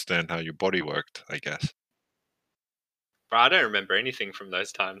not understand how your body worked, I guess. Bro, I don't remember anything from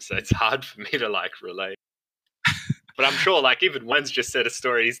those times, so it's hard for me to like relate. But I'm sure, like, even Wen's just said a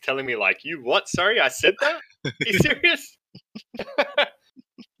story. He's telling me, like, you what? Sorry, I said that? Are you serious?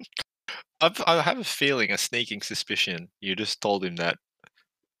 I have a feeling, a sneaking suspicion, you just told him that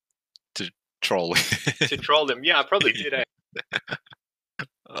to troll him. To troll him. Yeah, I probably did. Eh?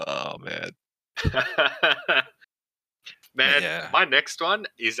 Oh man. Man, Yeah. my next one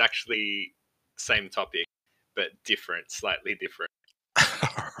is actually same topic, but different, slightly different. All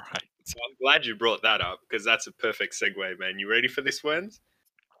right. So I'm glad you brought that up because that's a perfect segue, man. You ready for this, Wens?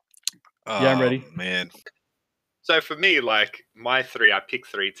 Yeah, I'm ready. Man. So for me, like my three, I picked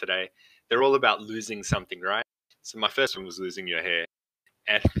three today. They're all about losing something, right? So my first one was losing your hair,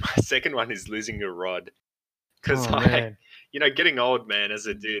 and my second one is losing your rod. Because Oh, man. you know, getting old, man, as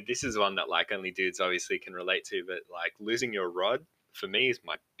a dude, this is one that like only dudes obviously can relate to. But like losing your rod for me is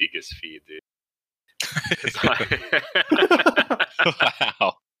my biggest fear, dude. Wow.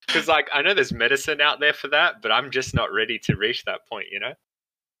 Because like I know there's medicine out there for that, but I'm just not ready to reach that point, you know?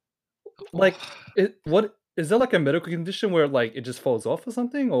 Like, what is there like a medical condition where like it just falls off or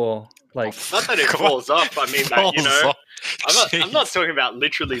something, or like? Not that it falls off. I mean, that, you know, I'm not talking about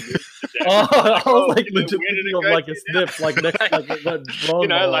literally losing the death. Oh, I was like you know, legit where did thinking it of go like to a now? snip, like next, like that You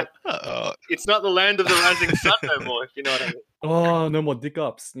know, like Uh, it's not the land of the rising sun no more, if you know what I mean. oh, no more dick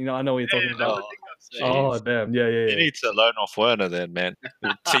ups. You know, I know what you're talking Yeah, no about. more hiccups, Jeez. man. Oh damn, yeah, yeah, you yeah. need to learn off Werner then, man.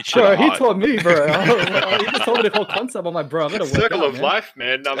 He'll teach you Bro, the he art. taught me, bro. He just told me the whole concept. I'm like, bro, I'm gonna work Circle out, of man. life,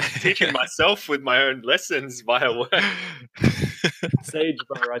 man. I'm teaching myself with my own lessons via work. Sage,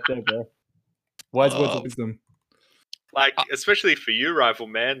 bro, right there, bro. Wise words of Oh. wisdom. Like, especially for you, rival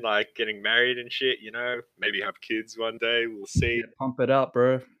man, like getting married and shit, you know, maybe have kids one day, we'll see. Yeah, pump it up,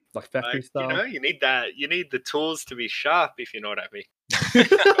 bro. Like factory Like, style. you know, you need the tools to be sharp, if you know what I mean.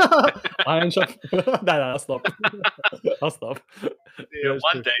 Iron shop. No, I'll stop. I'll stop. Yeah, that's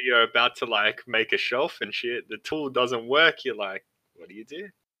one true. day you're about to like make a shelf and shit, the tool doesn't work, you're like, what do you do?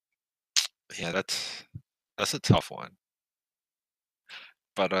 Yeah, that's a tough one.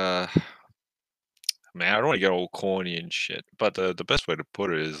 But man, I don't want to get all corny and shit. But the best way to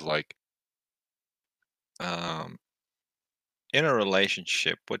put it is like, in a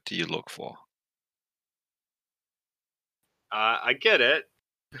relationship, what do you look for? I get it.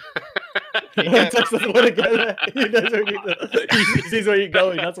 Tex doesn't want to go there. He knows where he sees where you're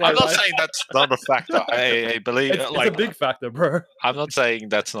going. That's why. I'm not right? saying that's not a factor. I believe It's like a big factor, bro. I'm not saying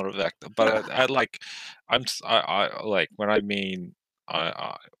that's not a factor, but I like I like when I mean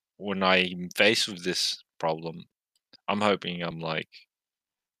when I'm faced with this problem, I'm hoping I'm like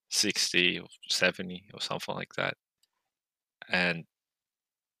 60 or 70 or something like that, and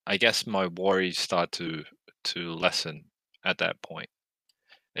I guess my worries start to lessen at that point,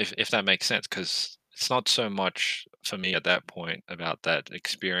 if that makes sense, because it's not so much for me at that point about that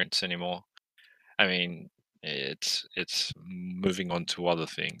experience anymore. I mean, it's moving on to other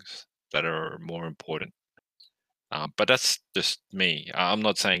things that are more important. But that's just me. I'm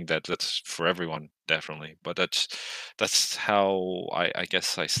not saying that that's for everyone, definitely. But that's how I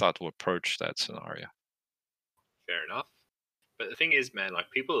guess I start to approach that scenario. Fair enough. But the thing is, man, like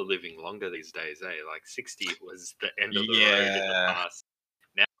people are living longer these days, eh? Like 60 was the end of the road in the Yeah. past.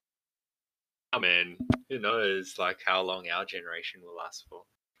 Now, man, who knows like how long our generation will last for.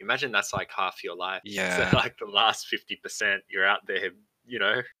 Imagine that's like half your life. Yeah. So like the last 50%, you're out there, you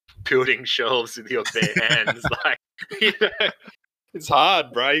know, building shelves with your bare hands. Like, you know, it's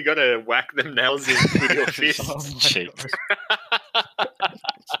hard, bro. You gotta whack them nails in with your fists. Oh my Cheap. gosh.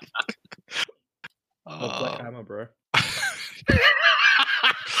 Oh, Black Hammer, bro.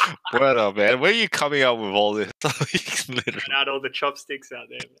 What up, man? Where are you coming up with all this? Literally. Out all the chopsticks out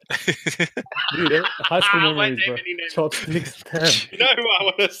there, man. Dude, high school I won't memories, name bro. any names. Chopsticks, damn. You know who I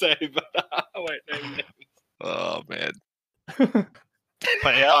want to say, but I won't name names. Oh man.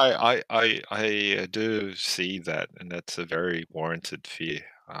 But yeah, I do see that, and that's a very warranted fear.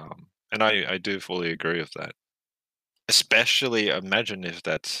 And I do fully agree with that. Especially, imagine if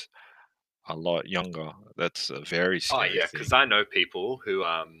that's a lot younger. That's a very Oh scary yeah, thing. because I know people who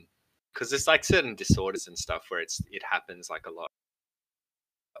because there's like certain disorders and stuff where it happens like a lot.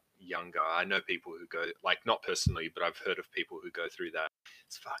 younger. I know people who go, like, not personally, but I've heard of people who go through that.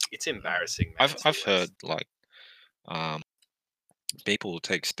 It's embarrassing, man. I've heard like people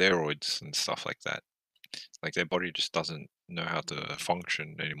take steroids and stuff like that. Like their body just doesn't know how to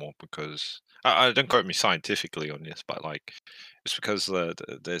function anymore because I don't quote me scientifically on this, but like it's because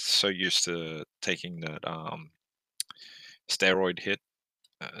they're so used to taking that steroid hit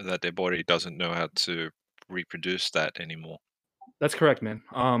that their body doesn't know how to reproduce that anymore. That's correct, man.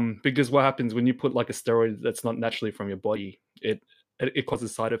 Because what happens when you put like a steroid that's not naturally from your body, it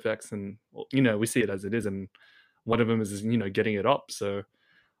causes side effects, and we see it as it is, and one of them is getting it up. So,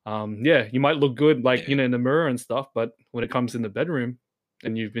 yeah, you might look good like Yeah. in the mirror and stuff, but when it comes in the bedroom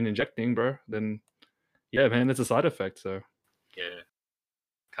and you've been injecting, bro, then yeah, man, it's a side effect. So Yeah.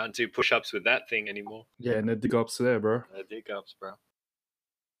 Can't do push-ups with that thing anymore. yeah, no dig ups there, bro. No dig ups, bro.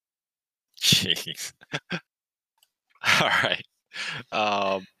 Jeez. All right.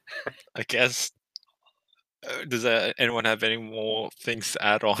 I guess. Does anyone have any more things to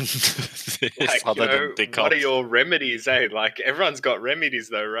add on to this Like, other than dick what are ups? your remedies, eh? Like, everyone's got remedies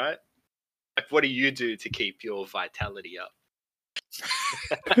though, right? Like, what do you do to keep your vitality up?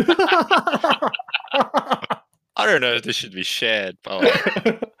 I don't know if this should be shared, but like,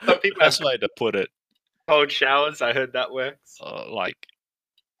 Some people have best way to put it, cold showers. I heard that works. like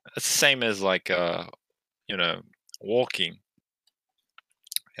it's the same as like walking.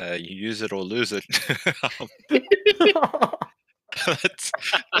 You use it or lose it. That's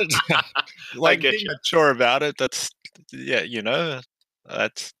like get being you. mature about it. That's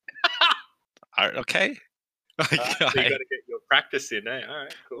that's okay. So you got to get your practice in, eh? All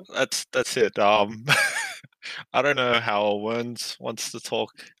right, cool. That's it. I don't know how Werns wants to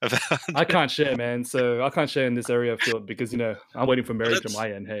talk about. I can't share, man. So I can't share in this area of field because I'm waiting for marriage on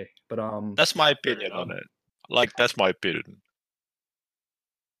my end. Hey, but that's my opinion on it. Like that's my opinion.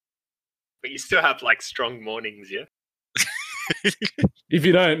 But you still have like strong mornings, yeah? if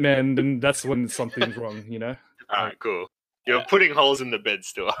you don't, man, then that's when something's wrong. All right, cool. You're putting holes in the bed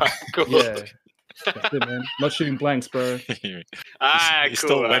still. All right, cool. Yeah, that's it, man. Not shooting blanks, bro. You're Cool.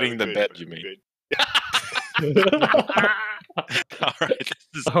 still wetting the bed, you mean? All right.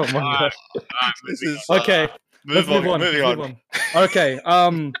 This is, Oh my god. this is Okay, let's move on. Moving on. Okay.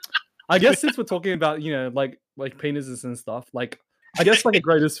 I guess since we're talking about like penises and stuff, like I guess like a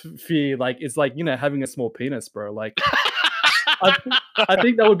greatest fear like is like having a small penis, bro. Like I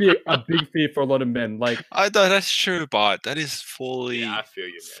think that would be a big fear for a lot of men. Like I know that's true, but that is fully Yeah, I feel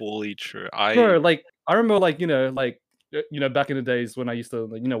you, man. fully true. bro, like I remember like back in the days when I used to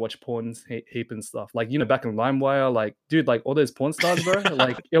like, watch porn heap and stuff. Like back in LimeWire, like dude, like all those porn stars, bro.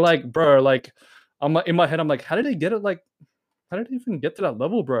 Like you're like, bro, like I'm in my head, I'm like, how did they get it? Like, how did they even get to that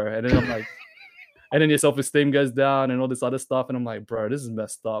level, bro? And then I'm like, and then your self-esteem goes down and all this other stuff, and I'm like, bro, this is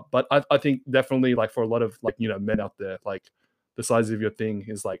messed up. But I think definitely like for a lot of like men out there, like the size of your thing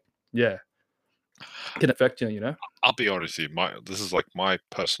is like, yeah, can affect you. I'll be honest with you. This is like my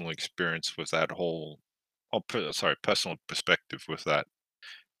personal experience with that whole. Personal perspective with that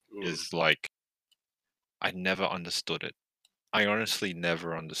is like I never understood it. I honestly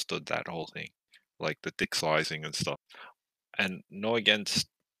never understood that whole thing, like the dick sizing and stuff. And no against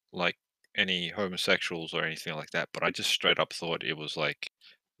like any homosexuals or anything like that, but I just straight up thought it was like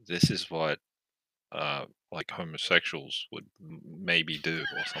this is what like homosexuals would maybe do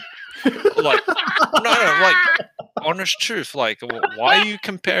or something. Like no, like honest truth. Like why are you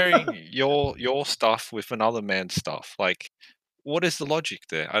comparing your stuff with another man's stuff? Like what is the logic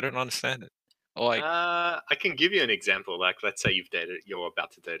there? I don't understand it. Like I can give you an example. Like, let's say you're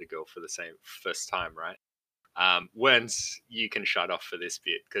about to date a girl for the same first time, right? Once you can shut off for this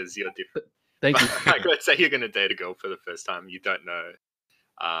bit because you're different. Thank you. Like, let's say you're going to date a girl for the first time. You don't know,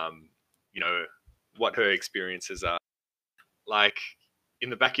 what her experiences are. Like, in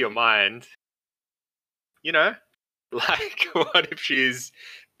the back of your mind, like, what if she's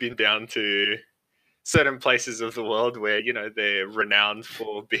been down to certain places of the world where, they're renowned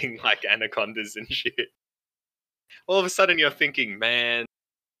for being like anacondas and shit. All of a sudden you're thinking, man,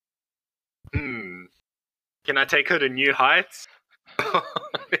 can I take her to new heights?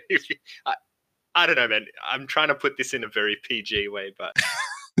 I don't know, man. I'm trying to put this in a very PG way, but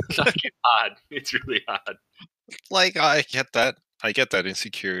like, it's hard. It's really hard. Like I get that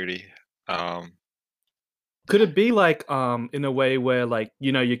insecurity. Could it be like in a way where like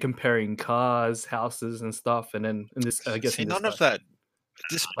you're comparing cars, houses, and stuff, and then in this I guess See, in this none of that.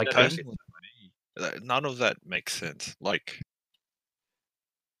 This Like personally, none of that makes sense. Like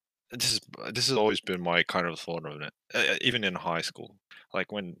this has always been my kind of thought on it, even in high school.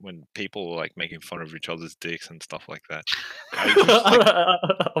 Like when people were like making fun of each other's dicks and stuff like that. I just,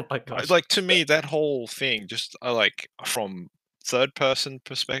 Oh my gosh. like to me, that whole thing, just like from third person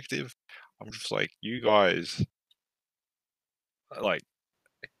perspective, I'm just like, you guys, like,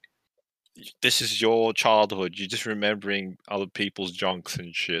 this is your childhood. You're just remembering other people's junks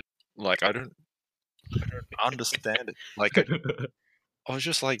and shit. Like, I don't understand it. Like, I was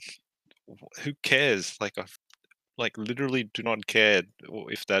just like, who cares? Like, like literally do not care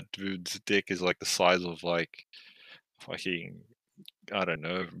if that dude's dick is like the size of like fucking, I don't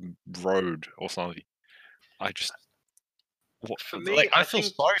know, road or something. I just For me, like I I feel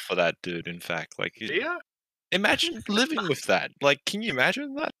think- sorry for that dude. In fact, like Yeah. imagine living with that. Like, can you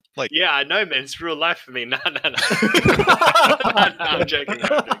imagine that? Like, Yeah, I know, man. It's real life for me. No. I'm joking.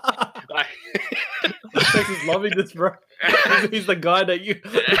 Like, Tex is loving this, bro. He's the guy that you.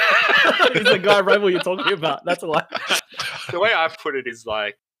 He's the guy, Rebel, you're talking about. That's why. the way I put it is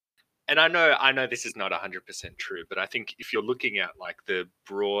like, and I know this is not 100% true, but I think if you're looking at like the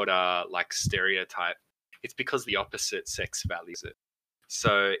broader like stereotype, it's because the opposite sex values it.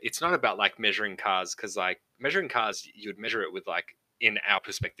 So it's not about like measuring cars, because like measuring cars, you'd measure it with like, in our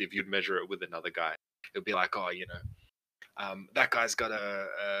perspective, you'd measure it with another guy. It'd be like, oh, that guy's got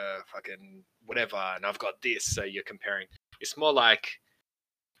a fucking whatever, and I've got this. So you're comparing. It's more like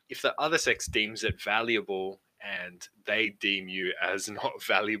if the other sex deems it valuable and they deem you as not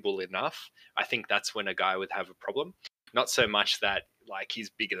valuable enough, I think that's when a guy would have a problem. Not so much that like he's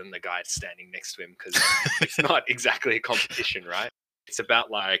bigger than the guy standing next to him, because it's not exactly a competition, right? It's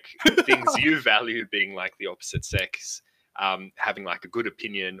about like things you value being like the opposite sex, having like a good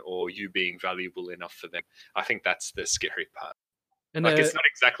opinion, or you being valuable enough for them. I think that's the scary part. And Like it's not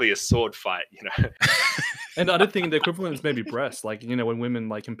exactly a sword fight, and I don't think the equivalent is maybe breast. Like when women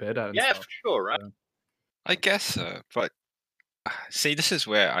like compare that. And Yeah, stuff. for sure, right? I guess so, but see, this is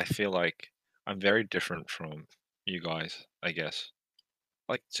where I feel like I'm very different from you guys. I guess,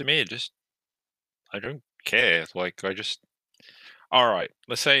 like to me, I don't care. Like I just, all right.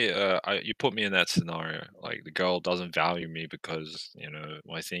 Let's say you put me in that scenario. Like the girl doesn't value me because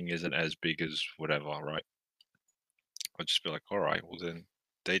my thing isn't as big as whatever, right? I'd just be like, all right, well then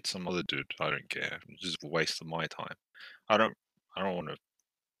date some other dude. I don't care. It's just a waste of my time. I don't want to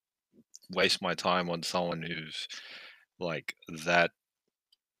waste my time on someone who's like that.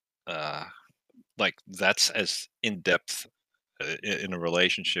 Like that's as in depth in a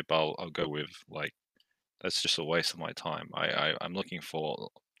relationship. I'll go with like that's just a waste of my time. I'm looking for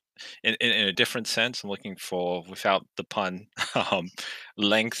in a different sense. I'm looking for, without the pun,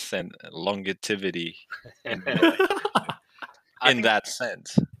 length and longevity in that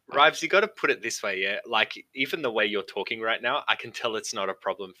sense. Rives, you got to put it this way, yeah. Like even the way you're talking right now, I can tell it's not a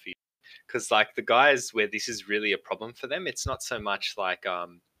problem for you, because like the guys where this is really a problem for them, it's not so much like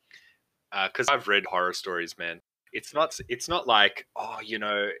because I've read horror stories, man. It's not like, oh,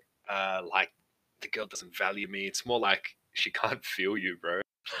 like the girl doesn't value me. It's more like she can't feel you, bro.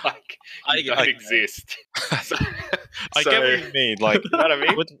 Like you don't exist. I get what you mean. Like, you know what I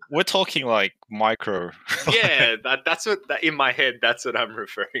mean? We're talking like micro. Yeah, that's what in my head. That's what I'm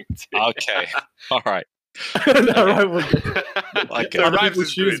referring to. Okay, all right. No, right, we'll Like, So other Rives people's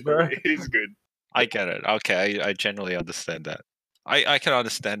is shoes, good, bro. He's good. I get it. Okay, I generally understand that. I can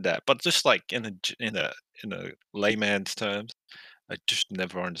understand that, but just like in a layman's terms, I just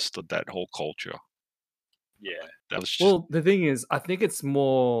never understood that whole culture. Yeah. That was just, Well, the thing is, I think it's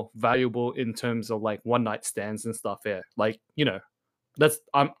more valuable in terms of like one night stands and stuff. Yeah, like that's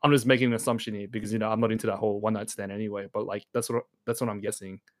I'm just making an assumption here because I'm not into that whole one night stand anyway. But like that's what I'm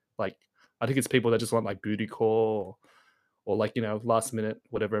guessing. Like I think it's people that just want like booty call or like last minute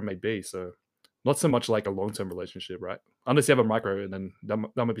whatever it may be. So not so much like a long term relationship, right? Unless you have a micro, and then that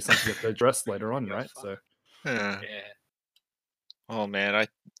might be something you have to address later on, Yeah, right? fuck. So yeah. Oh man,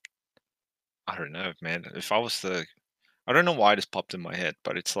 I don't know, man. If I was I don't know why this popped in my head,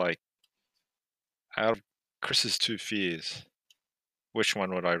 but it's like, out of Chris's two fears, which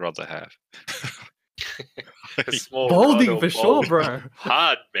one would I rather have? A small balding rod or for sure, bold? bro.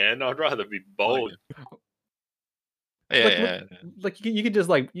 Hard, man. I'd rather be bold. Yeah, Like, yeah. Like you can just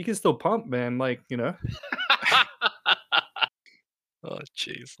like you can still pump, man. Like Oh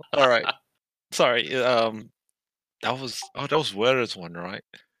jeez. All right. Sorry. That was Werner's one, right?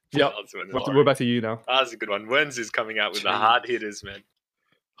 Yep. That's one. We're back to you now. That's a good one. Werns is coming out with the Jeez. hard hitters, man.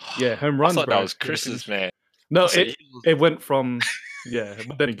 Yeah, home I runs, thought bro. that was Gotta Chris's, finish. man. No, So it went from yeah,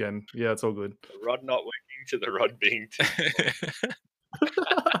 but then again, yeah, it's all good. The rod not working to the rod being too.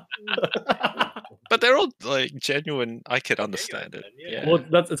 But they're all like genuine. I could Genuine, understand it. man, yeah. Well,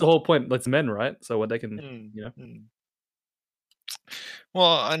 it's the whole point. That's men, right? So what they can, Mm, you know. mm.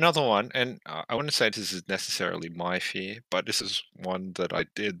 Well, another one, and I wouldn't say this is necessarily my fear, but this is one that I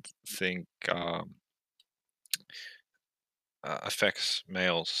did think affects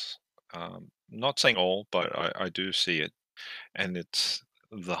males. Not saying all, but I do see it, and it's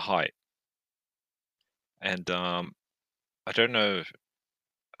the height. And I don't know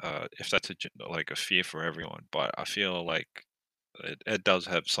if that's like a fear for everyone, but I feel like it does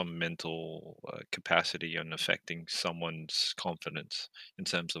have some mental capacity on affecting someone's confidence in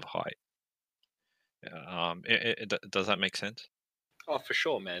terms of height. Does that make sense? Oh, for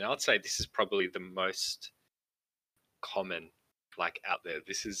sure, man. I'd say this is probably the most common, like out there.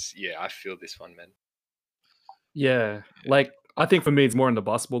 This is, yeah, I feel this one, man. Yeah, like I think for me, it's more in the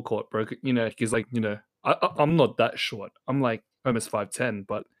basketball court, bro. You know, because like I'm not that short. I'm like almost 5'10",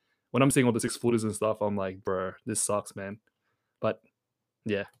 but when I'm seeing all the 6 footers and stuff, I'm like, bro, this sucks, man. But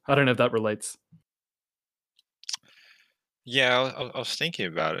yeah, I don't know if that relates. Yeah, I was thinking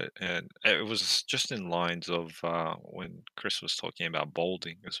about it, and it was just in lines of when Chris was talking about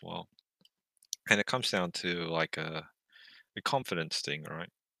balding as well, and it comes down to like a confidence thing, right?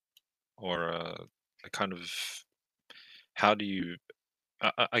 Or a kind of how do you?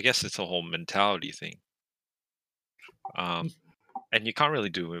 I guess it's a whole mentality thing, and you can't really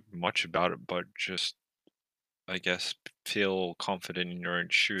do much about it, but just I guess feel confident in your own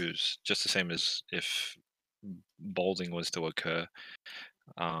shoes, just the same as if balding was to occur.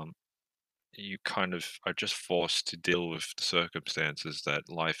 Um, you kind of are just forced to deal with the circumstances that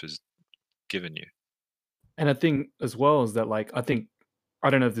life has given you. And I think as well is that like I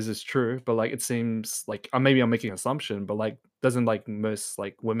don't know if this is true, but like it seems like maybe I'm making an assumption, but like doesn't like most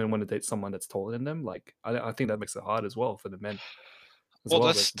like women want to date someone that's taller than them? Like I think that makes it hard as well for the men as Well, well.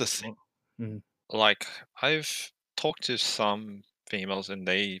 that's the thing. Mhm. Like, I've talked to some females, and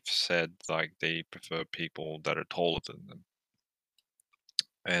they've said like they prefer people that are taller than them,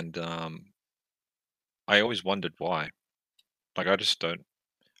 and I always wondered why. Like, I just don't.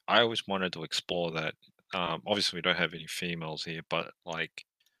 I always wanted to explore that. Obviously, we don't have any females here, but like,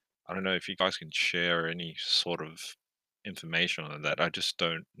 I don't know if you guys can share any sort of information on that. I just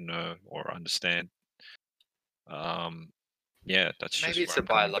don't know or understand. Um, yeah, that's Maybe just it's where a I'm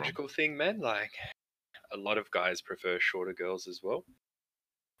coming from. biological thing, man. Like a lot of guys prefer shorter girls as well.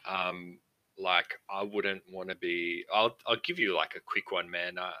 Um, like I wouldn't want to be. I'll give you like a quick one,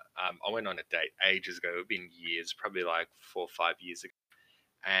 man. I went on a date ages ago. It's been years, probably like 4 or 5 years ago.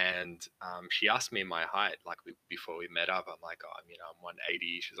 And she asked me my height, like before we met up. I'm like, oh, I'm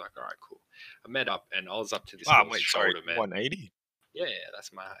 180. She's like, all right, cool. I met up, and I was up to this Ah, girl's wait, sorry, shoulder, man. 180. Yeah,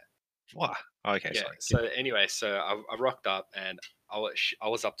 that's my height. Wow. Okay, Yeah. sorry. So anyway, so I rocked up, and I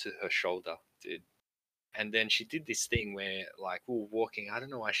was up to her shoulder, dude. And then she did this thing where, like, we were walking. I don't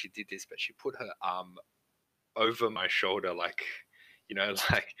know why she did this, but she put her arm over my shoulder, like,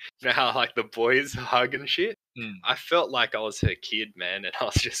 like how like the boys hug and shit. Mm. I felt like I was her kid, man, and I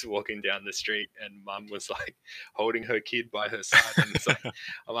was just walking down the street, and mum was like holding her kid by her side, and it's like,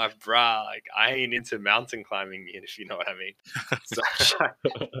 I'm like, bruh, like I ain't into mountain climbing, if you know what I mean. So,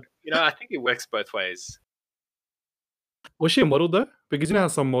 I think it works both ways. Was she a model though? Because you know how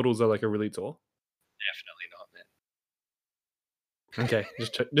some models are like really tall. Definitely not, man. Okay,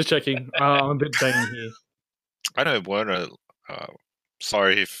 just checking. I'm a bit vain here. I know Werner.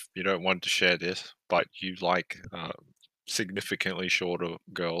 Sorry if you don't want to share this, but you like significantly shorter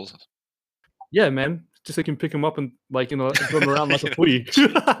girls. Yeah, man. Just so you can pick him up and like throw him around like a footy.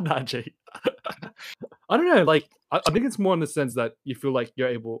 Nah, Jay. I don't know. Like I think it's more in the sense that you feel like you're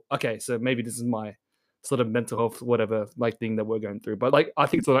able. Okay, so maybe this is my sort of mental health, whatever, like thing that we're going through. But like I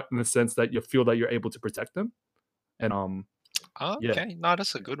think it's like in the sense that you feel that you're able to protect them, and yeah. Okay, no,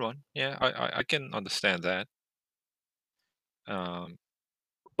 that's a good one. Yeah, I can understand that. Um,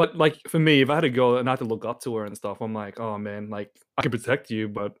 But like for me, if I had a girl and I had to look up to her and stuff, I'm like, oh man, like I can protect you,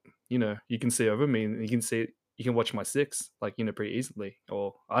 but you can see over me and you can watch my six, like pretty easily.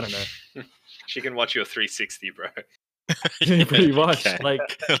 Or I don't know. She can watch your 360, bro. Pretty much. okay. Like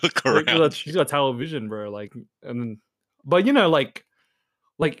Look around. she's got television, bro. Like but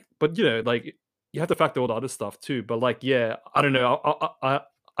but like you have to factor all the other stuff too. But like, yeah, I don't know.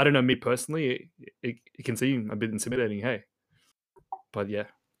 I don't know. Me personally, it can seem a bit intimidating. Hey, but yeah.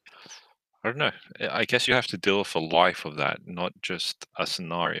 I don't know. I guess you have to deal with a life of that, not just a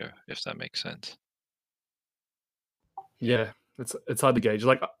scenario, if that makes sense. Yeah, it's hard to gauge.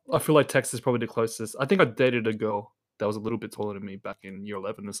 Like I feel like Tex is probably the closest. I think I dated a girl that was a little bit taller than me back in year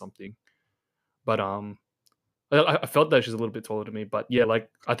 11 or something. But I felt that she's a little bit taller than me, but yeah, like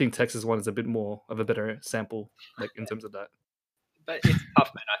I think Texas one is a bit more of a better sample, like in terms of that. But it's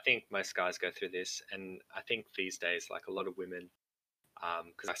tough, man. I think most guys go through this, and I think these days, like a lot of women,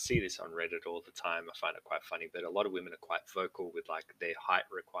 because I see this on Reddit all the time. I find it quite funny, but a lot of women are quite vocal with like their height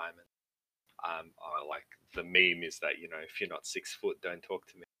requirement. Or like the meme is that, you know, if you're not 6 foot, don't talk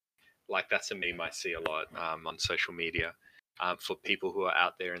to me. Like that's a meme I see a lot on social media. For people who are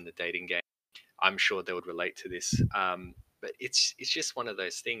out there in the dating game, I'm sure they would relate to this. But it's just one of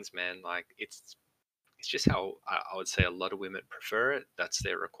those things, man. Like it's just how I would say a lot of women prefer it. That's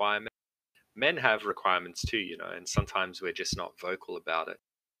their requirement. Men have requirements too, you know, and sometimes we're just not vocal about it.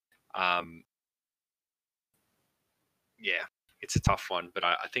 Um, yeah, it's a tough one, but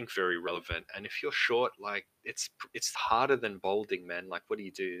I think very relevant. And if you're short, like it's harder than balding, man. Like, what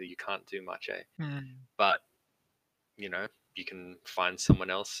do? You can't do much, eh? But you know, you can find someone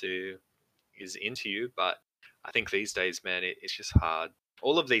else who is into you. But I think these days, man, it's just hard.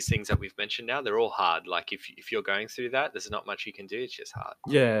 All of these things that we've mentioned now, they're all hard. Like if you're going through that, there's not much you can do. It's just hard.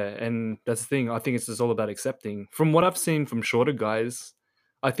 Yeah, and that's the thing. I think it's just all about accepting. From what I've seen from shorter guys,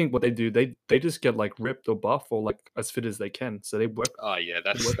 I think what they do, they just get like ripped or buff or like as fit as they can. So they work. Oh yeah,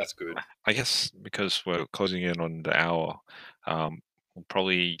 that's good. I guess because we're closing in on the hour, we'll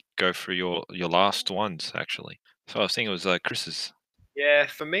probably go through your last ones actually. So I was thinking it was Chris's. Yeah,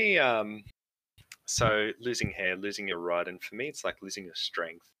 for me, so losing hair, losing your rod, and for me, it's like losing your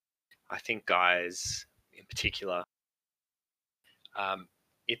strength. I think guys in particular,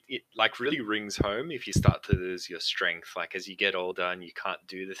 it like really rings home if you start to lose your strength. Like as you get older and you can't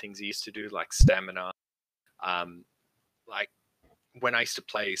do the things you used to do, like stamina. Like when I used to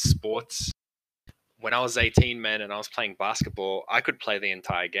play sports, when I was 18, man, and I was playing basketball, I could play the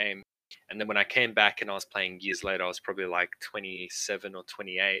entire game. And then when I came back and I was playing years later, I was probably like 27 or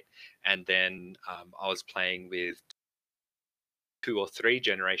 28. And then I was playing with 2 or 3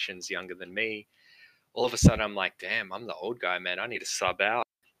 generations younger than me. All of a sudden, I'm like, damn, I'm the old guy, man. I need to sub out.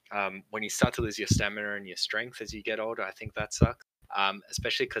 When you start to lose your stamina and your strength as you get older, I think that sucks.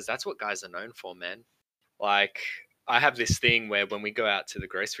 Especially because that's what guys are known for, man. Like, I have this thing where when we go out to the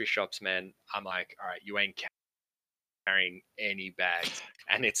grocery shops, man, I'm like, all right, you ain't carrying any bags.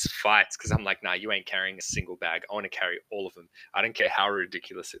 And it's fights because I'm like, nah, you ain't carrying a single bag. I want to carry all of them. I don't care how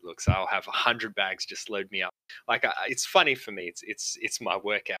ridiculous it looks. I'll have 100 bags. Just load me up. Like, it's funny for me. It's my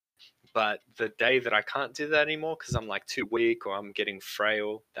workout. But the day that I can't do that anymore because I'm like too weak or I'm getting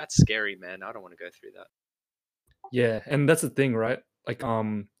frail, that's scary, man. I don't want to go through that. Yeah, and that's the thing, right? Like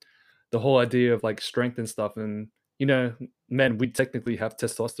the whole idea of like strength and stuff, and you know, men, we technically have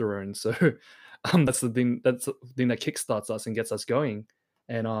testosterone, so that's the thing. That's the thing that kickstarts us and gets us going.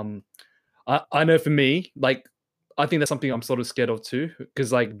 And I know for me, like I think that's something I'm sort of scared of too,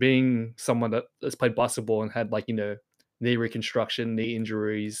 because like being someone that has played basketball and had like knee reconstruction, knee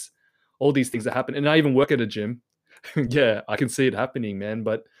injuries, all these things that happen, and I even work at a gym. Yeah, I can see it happening, man.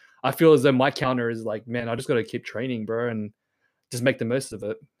 But I feel as though my counter is like, man, I just got to keep training, bro, and just make the most of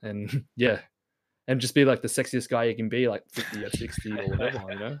it. And yeah, and just be like the sexiest guy you can be, like 50 or 60 or whatever,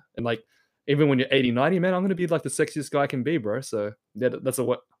 you know? And like, even when you're 80, 90, man, I'm going to be like the sexiest guy I can be, bro. So yeah, that's a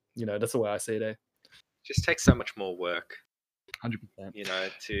what, that's the way I see it. Just takes so much more work. 100%. You know,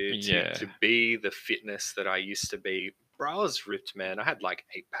 to be the fitness that I used to be. Bro, I was ripped, man. I had like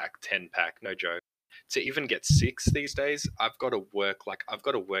 8-pack, 10-pack, no joke. To even get 6 these days, I've got to work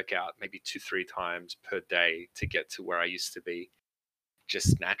out maybe 2-3 times per day to get to where I used to be,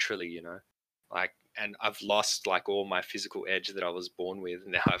 just naturally, you know. Like, and I've lost like all my physical edge that I was born with.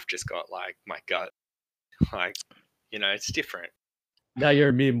 Now I've just got like my gut. Like, you know, it's different. Now you're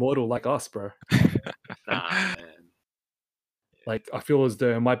a mere mortal like us, bro. Nah, man. Like, I feel as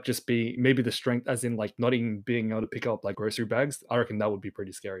though it might just be maybe the strength, as in like not even being able to pick up like grocery bags. I reckon that would be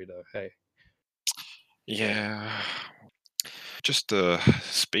pretty scary though. Hey. Yeah. Just to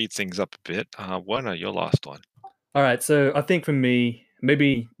speed things up a bit, Werner, your last one. All right, so I think for me,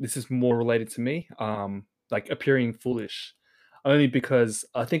 maybe this is more related to me, like appearing foolish, only because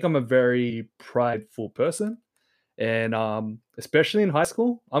I think I'm a very prideful person, and especially in high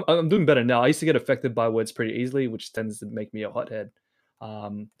school, I'm doing better now. I used to get affected by words pretty easily, which tends to make me a hothead.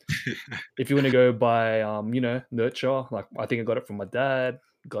 If you want to go by, nurture, like I think I got it from my dad,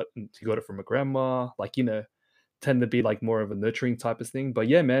 got it from my grandma, like tend to be like more of a nurturing type of thing. But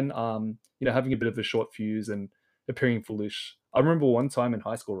yeah, man, having a bit of a short fuse and appearing foolish. I remember one time in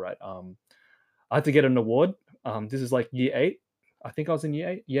high school, right? I had to get an award. This is like year 8. I think I was in year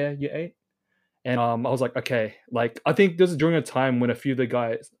 8. Yeah, year 8. And I was like, okay, like I think this is during a time when a few of the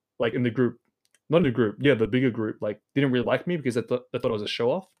guys, like in the group, not in the group, yeah, the bigger group, like didn't really like me because they thought I was a show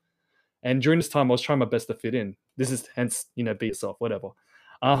off. And during this time, I was trying my best to fit in. This is hence, be yourself, whatever.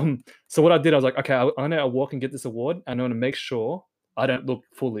 So what I did, I was like, okay, I know I'll walk and get this award, and I want to make sure I don't look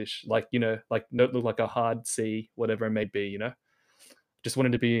foolish, like like don't look like a hard C, whatever it may be. Just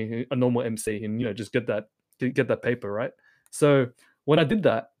wanted to be a normal MC and just get that paper right. So when I did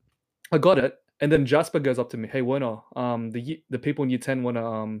that, I got it, and then Jasper goes up to me, "Hey Werner, the people in year 10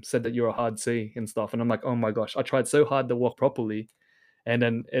 wanna said that you're a hard C and stuff," and I'm like, "Oh my gosh, I tried so hard to walk properly, and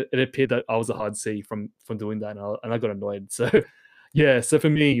then it appeared that I was a hard C from doing that, and I got annoyed." So yeah, so for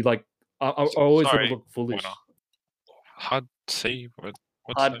me, like I always want to Sorry, look foolish, Werner. Hard C. What's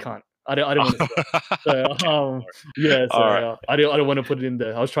hard that? cunt. I don't want to say. So yeah, so All right. I don't want to put it in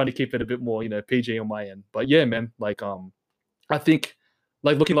there. I was trying to keep it a bit more PG on my end, but yeah, man, like I think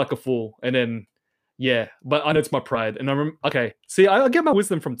like looking like a fool, and then yeah, but I know it's my pride, and okay. See, I get my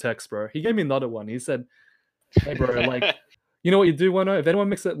wisdom from Tex, bro. He gave me another one. He said, "Hey, bro, like you know what you do, Wano? If anyone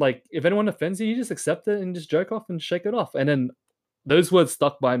makes it like if anyone offends you, you just accept it and just joke off and shake it off." And then those words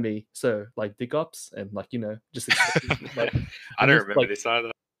stuck by me. So like dick ups and like just accept it, like I and don't just remember like this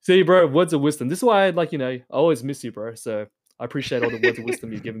either. see, bro, words of wisdom. This is why I always miss you, bro. So I appreciate all the words of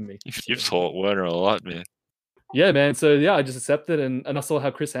wisdom you've given me. You've taught Werner a lot, man. Yeah, man. So yeah, I just accepted and I saw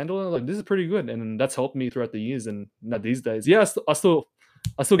how Chris handled it. Like this is pretty good, and that's helped me throughout the years. And not these days, yeah, I still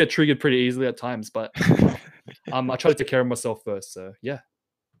get triggered pretty easily at times, but I try to take care of myself first. So yeah,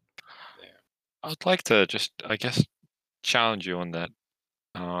 I'd like to just, I guess, challenge you on that.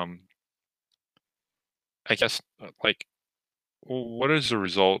 I guess, like, what is the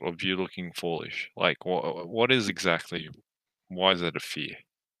result of you looking foolish? Like, what is exactly? Why is that a fear?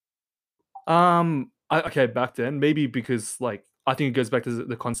 okay, back then maybe because like I think it goes back to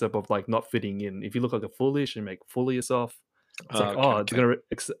the concept of like not fitting in. If you look like a foolish and make a fool of yourself, it's like Okay,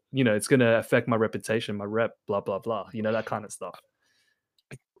 it's okay. it's gonna affect my reputation, my rep, blah blah blah. That kind of stuff.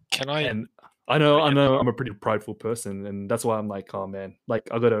 Can I? And I I guess, know I'm a pretty prideful person, and that's why I'm like, oh man, like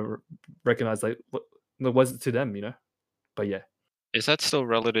I gotta recognize like what was it to them, But yeah, is that still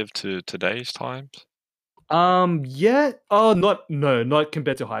relative to today's times? yeah. Oh, not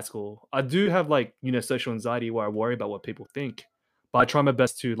compared to high school. I do have like social anxiety where I worry about what people think, but I try my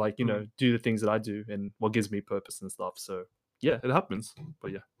best to like do the things that I do and what gives me purpose and stuff. So yeah, it happens,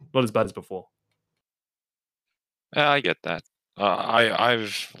 but yeah, not as bad as before. I get that.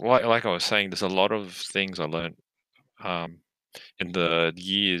 I've like I was saying, there's a lot of things I learned um, in the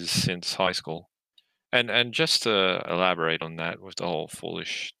years since high school, and just to elaborate on that with the whole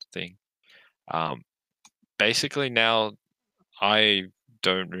foolish thing. Um, Basically, now I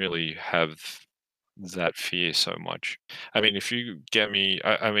don't really have that fear so much. I mean, if you get me,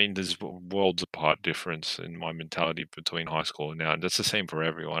 I mean, there's worlds apart difference in my mentality between high school and now, and that's the same for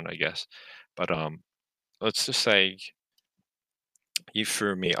everyone, I guess. But let's just say you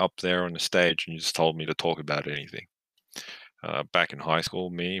threw me up there on the stage and you just told me to talk about anything. Back in high school,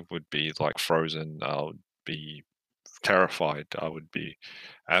 me would be like frozen. I would be terrified. I would be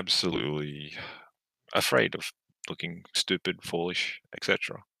absolutely afraid of looking stupid, foolish,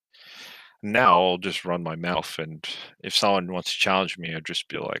 etc. Now I'll just run my mouth, and if someone wants to challenge me, I'd just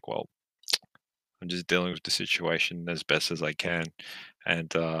be like, "Well, I'm just dealing with the situation as best as I can," and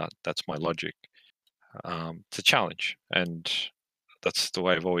that's my logic. It's a challenge, and that's the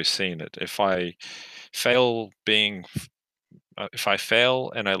way I've always seen it. If I fail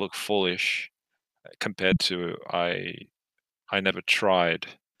and I look foolish compared to I never tried,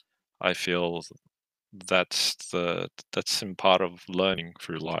 I feel that's some part of learning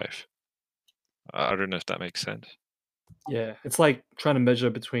through life. I don't know if that makes sense. Yeah, it's like trying to measure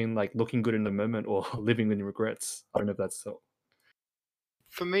between like looking good in the moment or living in regrets. I don't know if that's so.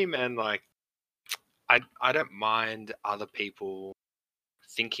 For me, man, like I don't mind other people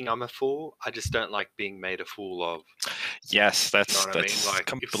thinking I'm a fool. I just don't like being made a fool of. Yes, You know what I mean? that's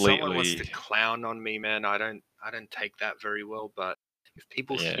Like if someone wants to completely clown on me, man, I don't take that very well. But if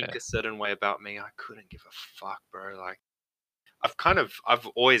people yeah. think a certain way about me, I couldn't give a fuck, bro. Like I've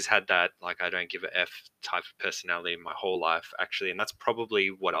always had that like I don't give a f type of personality my whole life, actually, and that's probably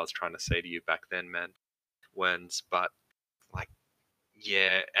what I was trying to say to you back then, man. But like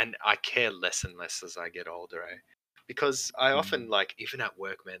yeah, and I care less and less as I get older, eh? Because I often like even at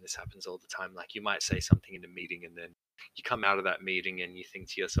work, man, this happens all the time. Like you might say something in a meeting and then you come out of that meeting and you think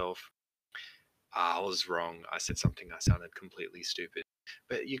to yourself, I was wrong. I said something I sounded completely stupid.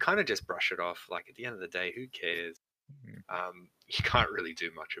 But you kind of just brush it off. Like at the end of the day, who cares? You can't really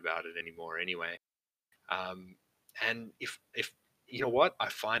do much about it anymore anyway. Um, and if you know what, I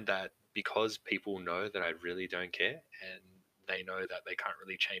find that because people know that I really don't care and they know that they can't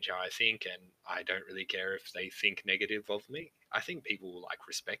really change how I think and I don't really care if they think negative of me, I think people will like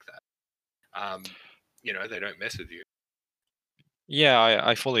respect that. they don't mess with you. Yeah,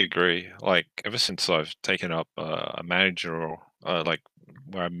 I fully agree. Like ever since I've taken up a manager or like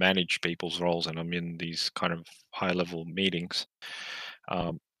where I manage people's roles and I'm in these kind of high level meetings,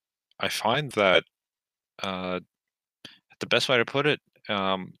 I find that the best way to put it,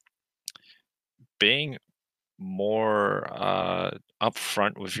 being more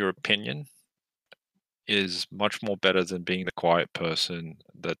upfront with your opinion is much more better than being the quiet person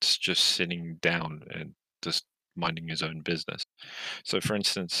that's just sitting down and just minding his own business. So, for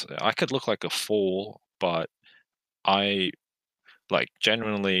instance, I could look like a fool, but I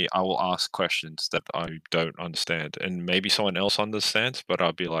genuinely, I will ask questions that I don't understand, and maybe someone else understands, but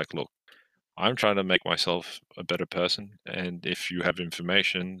I'll be like, look, I'm trying to make myself a better person, and if you have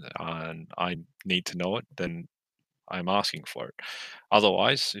information and I need to know it, then I'm asking for it.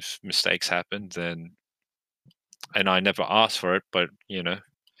 Otherwise, if mistakes happen, then and I never asked for it, but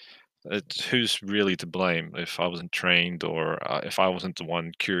who's really to blame if I wasn't trained or if I wasn't the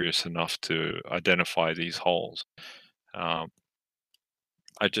one curious enough to identify these holes? Um,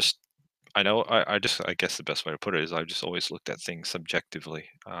 I just, I know, I guess the best way to put it is I just always looked at things subjectively.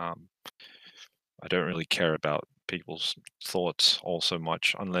 I don't really care about people's thoughts all so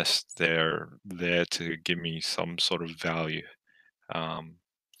much unless they're there to give me some sort of value. Um,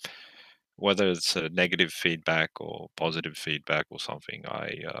 whether it's a negative feedback or positive feedback or something,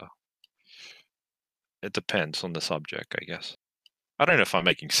 it depends on the subject, I guess. I don't know if I'm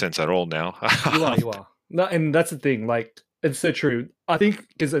making sense at all now. You are, you are. No, and that's the thing. Like, it's so true. I think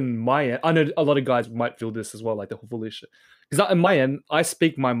because in my end, I know a lot of guys might feel this as well, like the whole foolish. Because in my end, I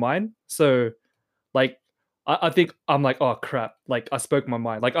speak my mind. So, like, I think I'm like, oh crap, like I spoke my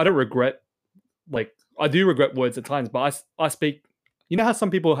mind. Like, I don't regret. Like, I do regret words at times, but I speak. You know how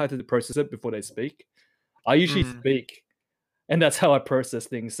some people have to process it before they speak. I usually speak, and that's how I process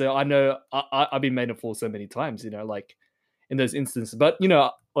things. So I know I've been made a fool so many times. Like in those instances. But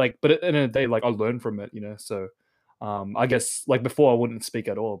but at the end of the day, like I learn from it, So I guess like before I wouldn't speak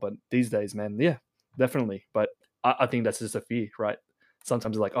at all, but these days, man, yeah, definitely. But I think that's just a fear, right?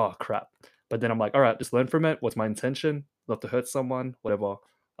 Sometimes it's like, oh crap. But then I'm like, all right, just learn from it. What's my intention? Not to hurt someone, whatever.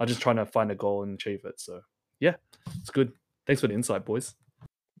 I'm just trying to find a goal and achieve it. So yeah, it's good. Thanks for the insight, boys.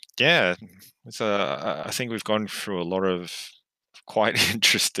 Yeah, I think we've gone through a lot of quite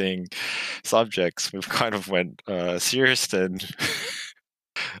interesting subjects. We've kind of went serious, then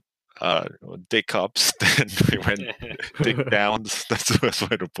dick ups, then we went dick downs. That's the best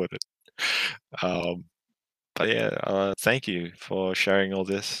way to put it. But yeah, thank you for sharing all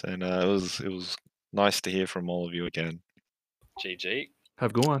this, and it was nice to hear from all of you again. GG.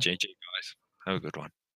 Have a good one. GG, guys. Have a good one.